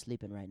grandmother, she's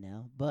sleeping right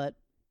now. But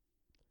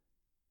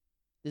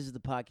this is the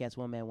podcast,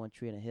 One Man, One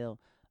Tree in a Hill.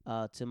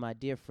 To my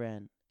dear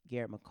friend,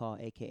 Garrett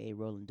McCall, a.k.a.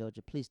 Roland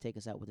Doja, please take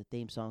us out with a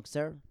theme song,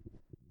 sir.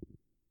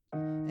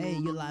 Hey,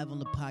 you're live on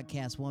the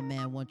podcast, One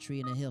Man, One Tree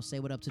in a Hill.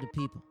 Say what up to the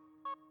people.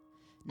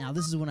 Now,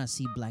 this is when I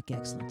see black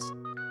excellence.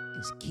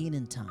 It's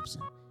Kenan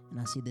Thompson, and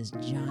I see this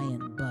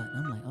giant butt.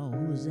 And I'm like, oh,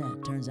 who is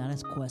that? Turns out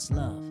it's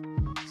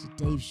Questlove. It's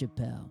Dave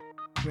Chappelle,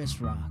 Chris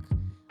Rock,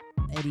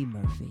 Eddie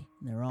Murphy,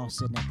 and they're all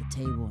sitting at the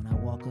table, and I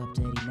walk up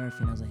to Eddie Murphy,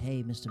 and I was like,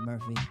 hey, Mr.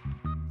 Murphy,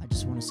 I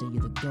just want to say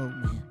you're the GOAT,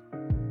 man.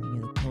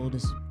 You're the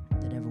coldest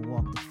that ever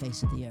walked the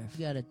face of the earth.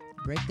 You got to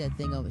break that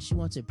thing over. She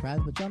wants it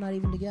private, but y'all not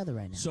even together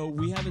right now. So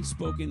we haven't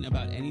spoken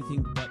about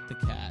anything but the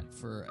cat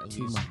for at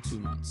least 2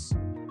 months.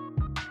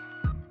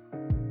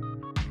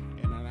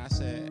 And I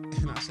said,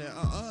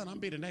 and I'm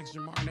be the next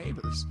Jamar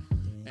Neighbors.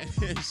 Yeah.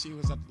 And she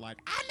was up like,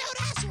 I know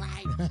that's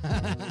right.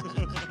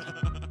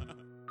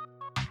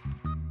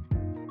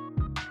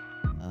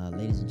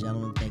 Ladies and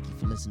gentlemen, thank you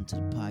for listening to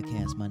the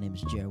podcast. My name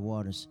is Jared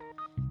Waters,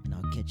 and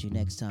I'll catch you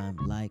next time.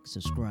 Like,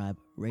 subscribe,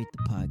 rate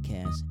the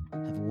podcast.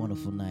 Have a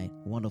wonderful night,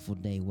 wonderful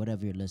day,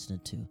 whatever you're listening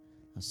to.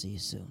 I'll see you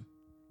soon.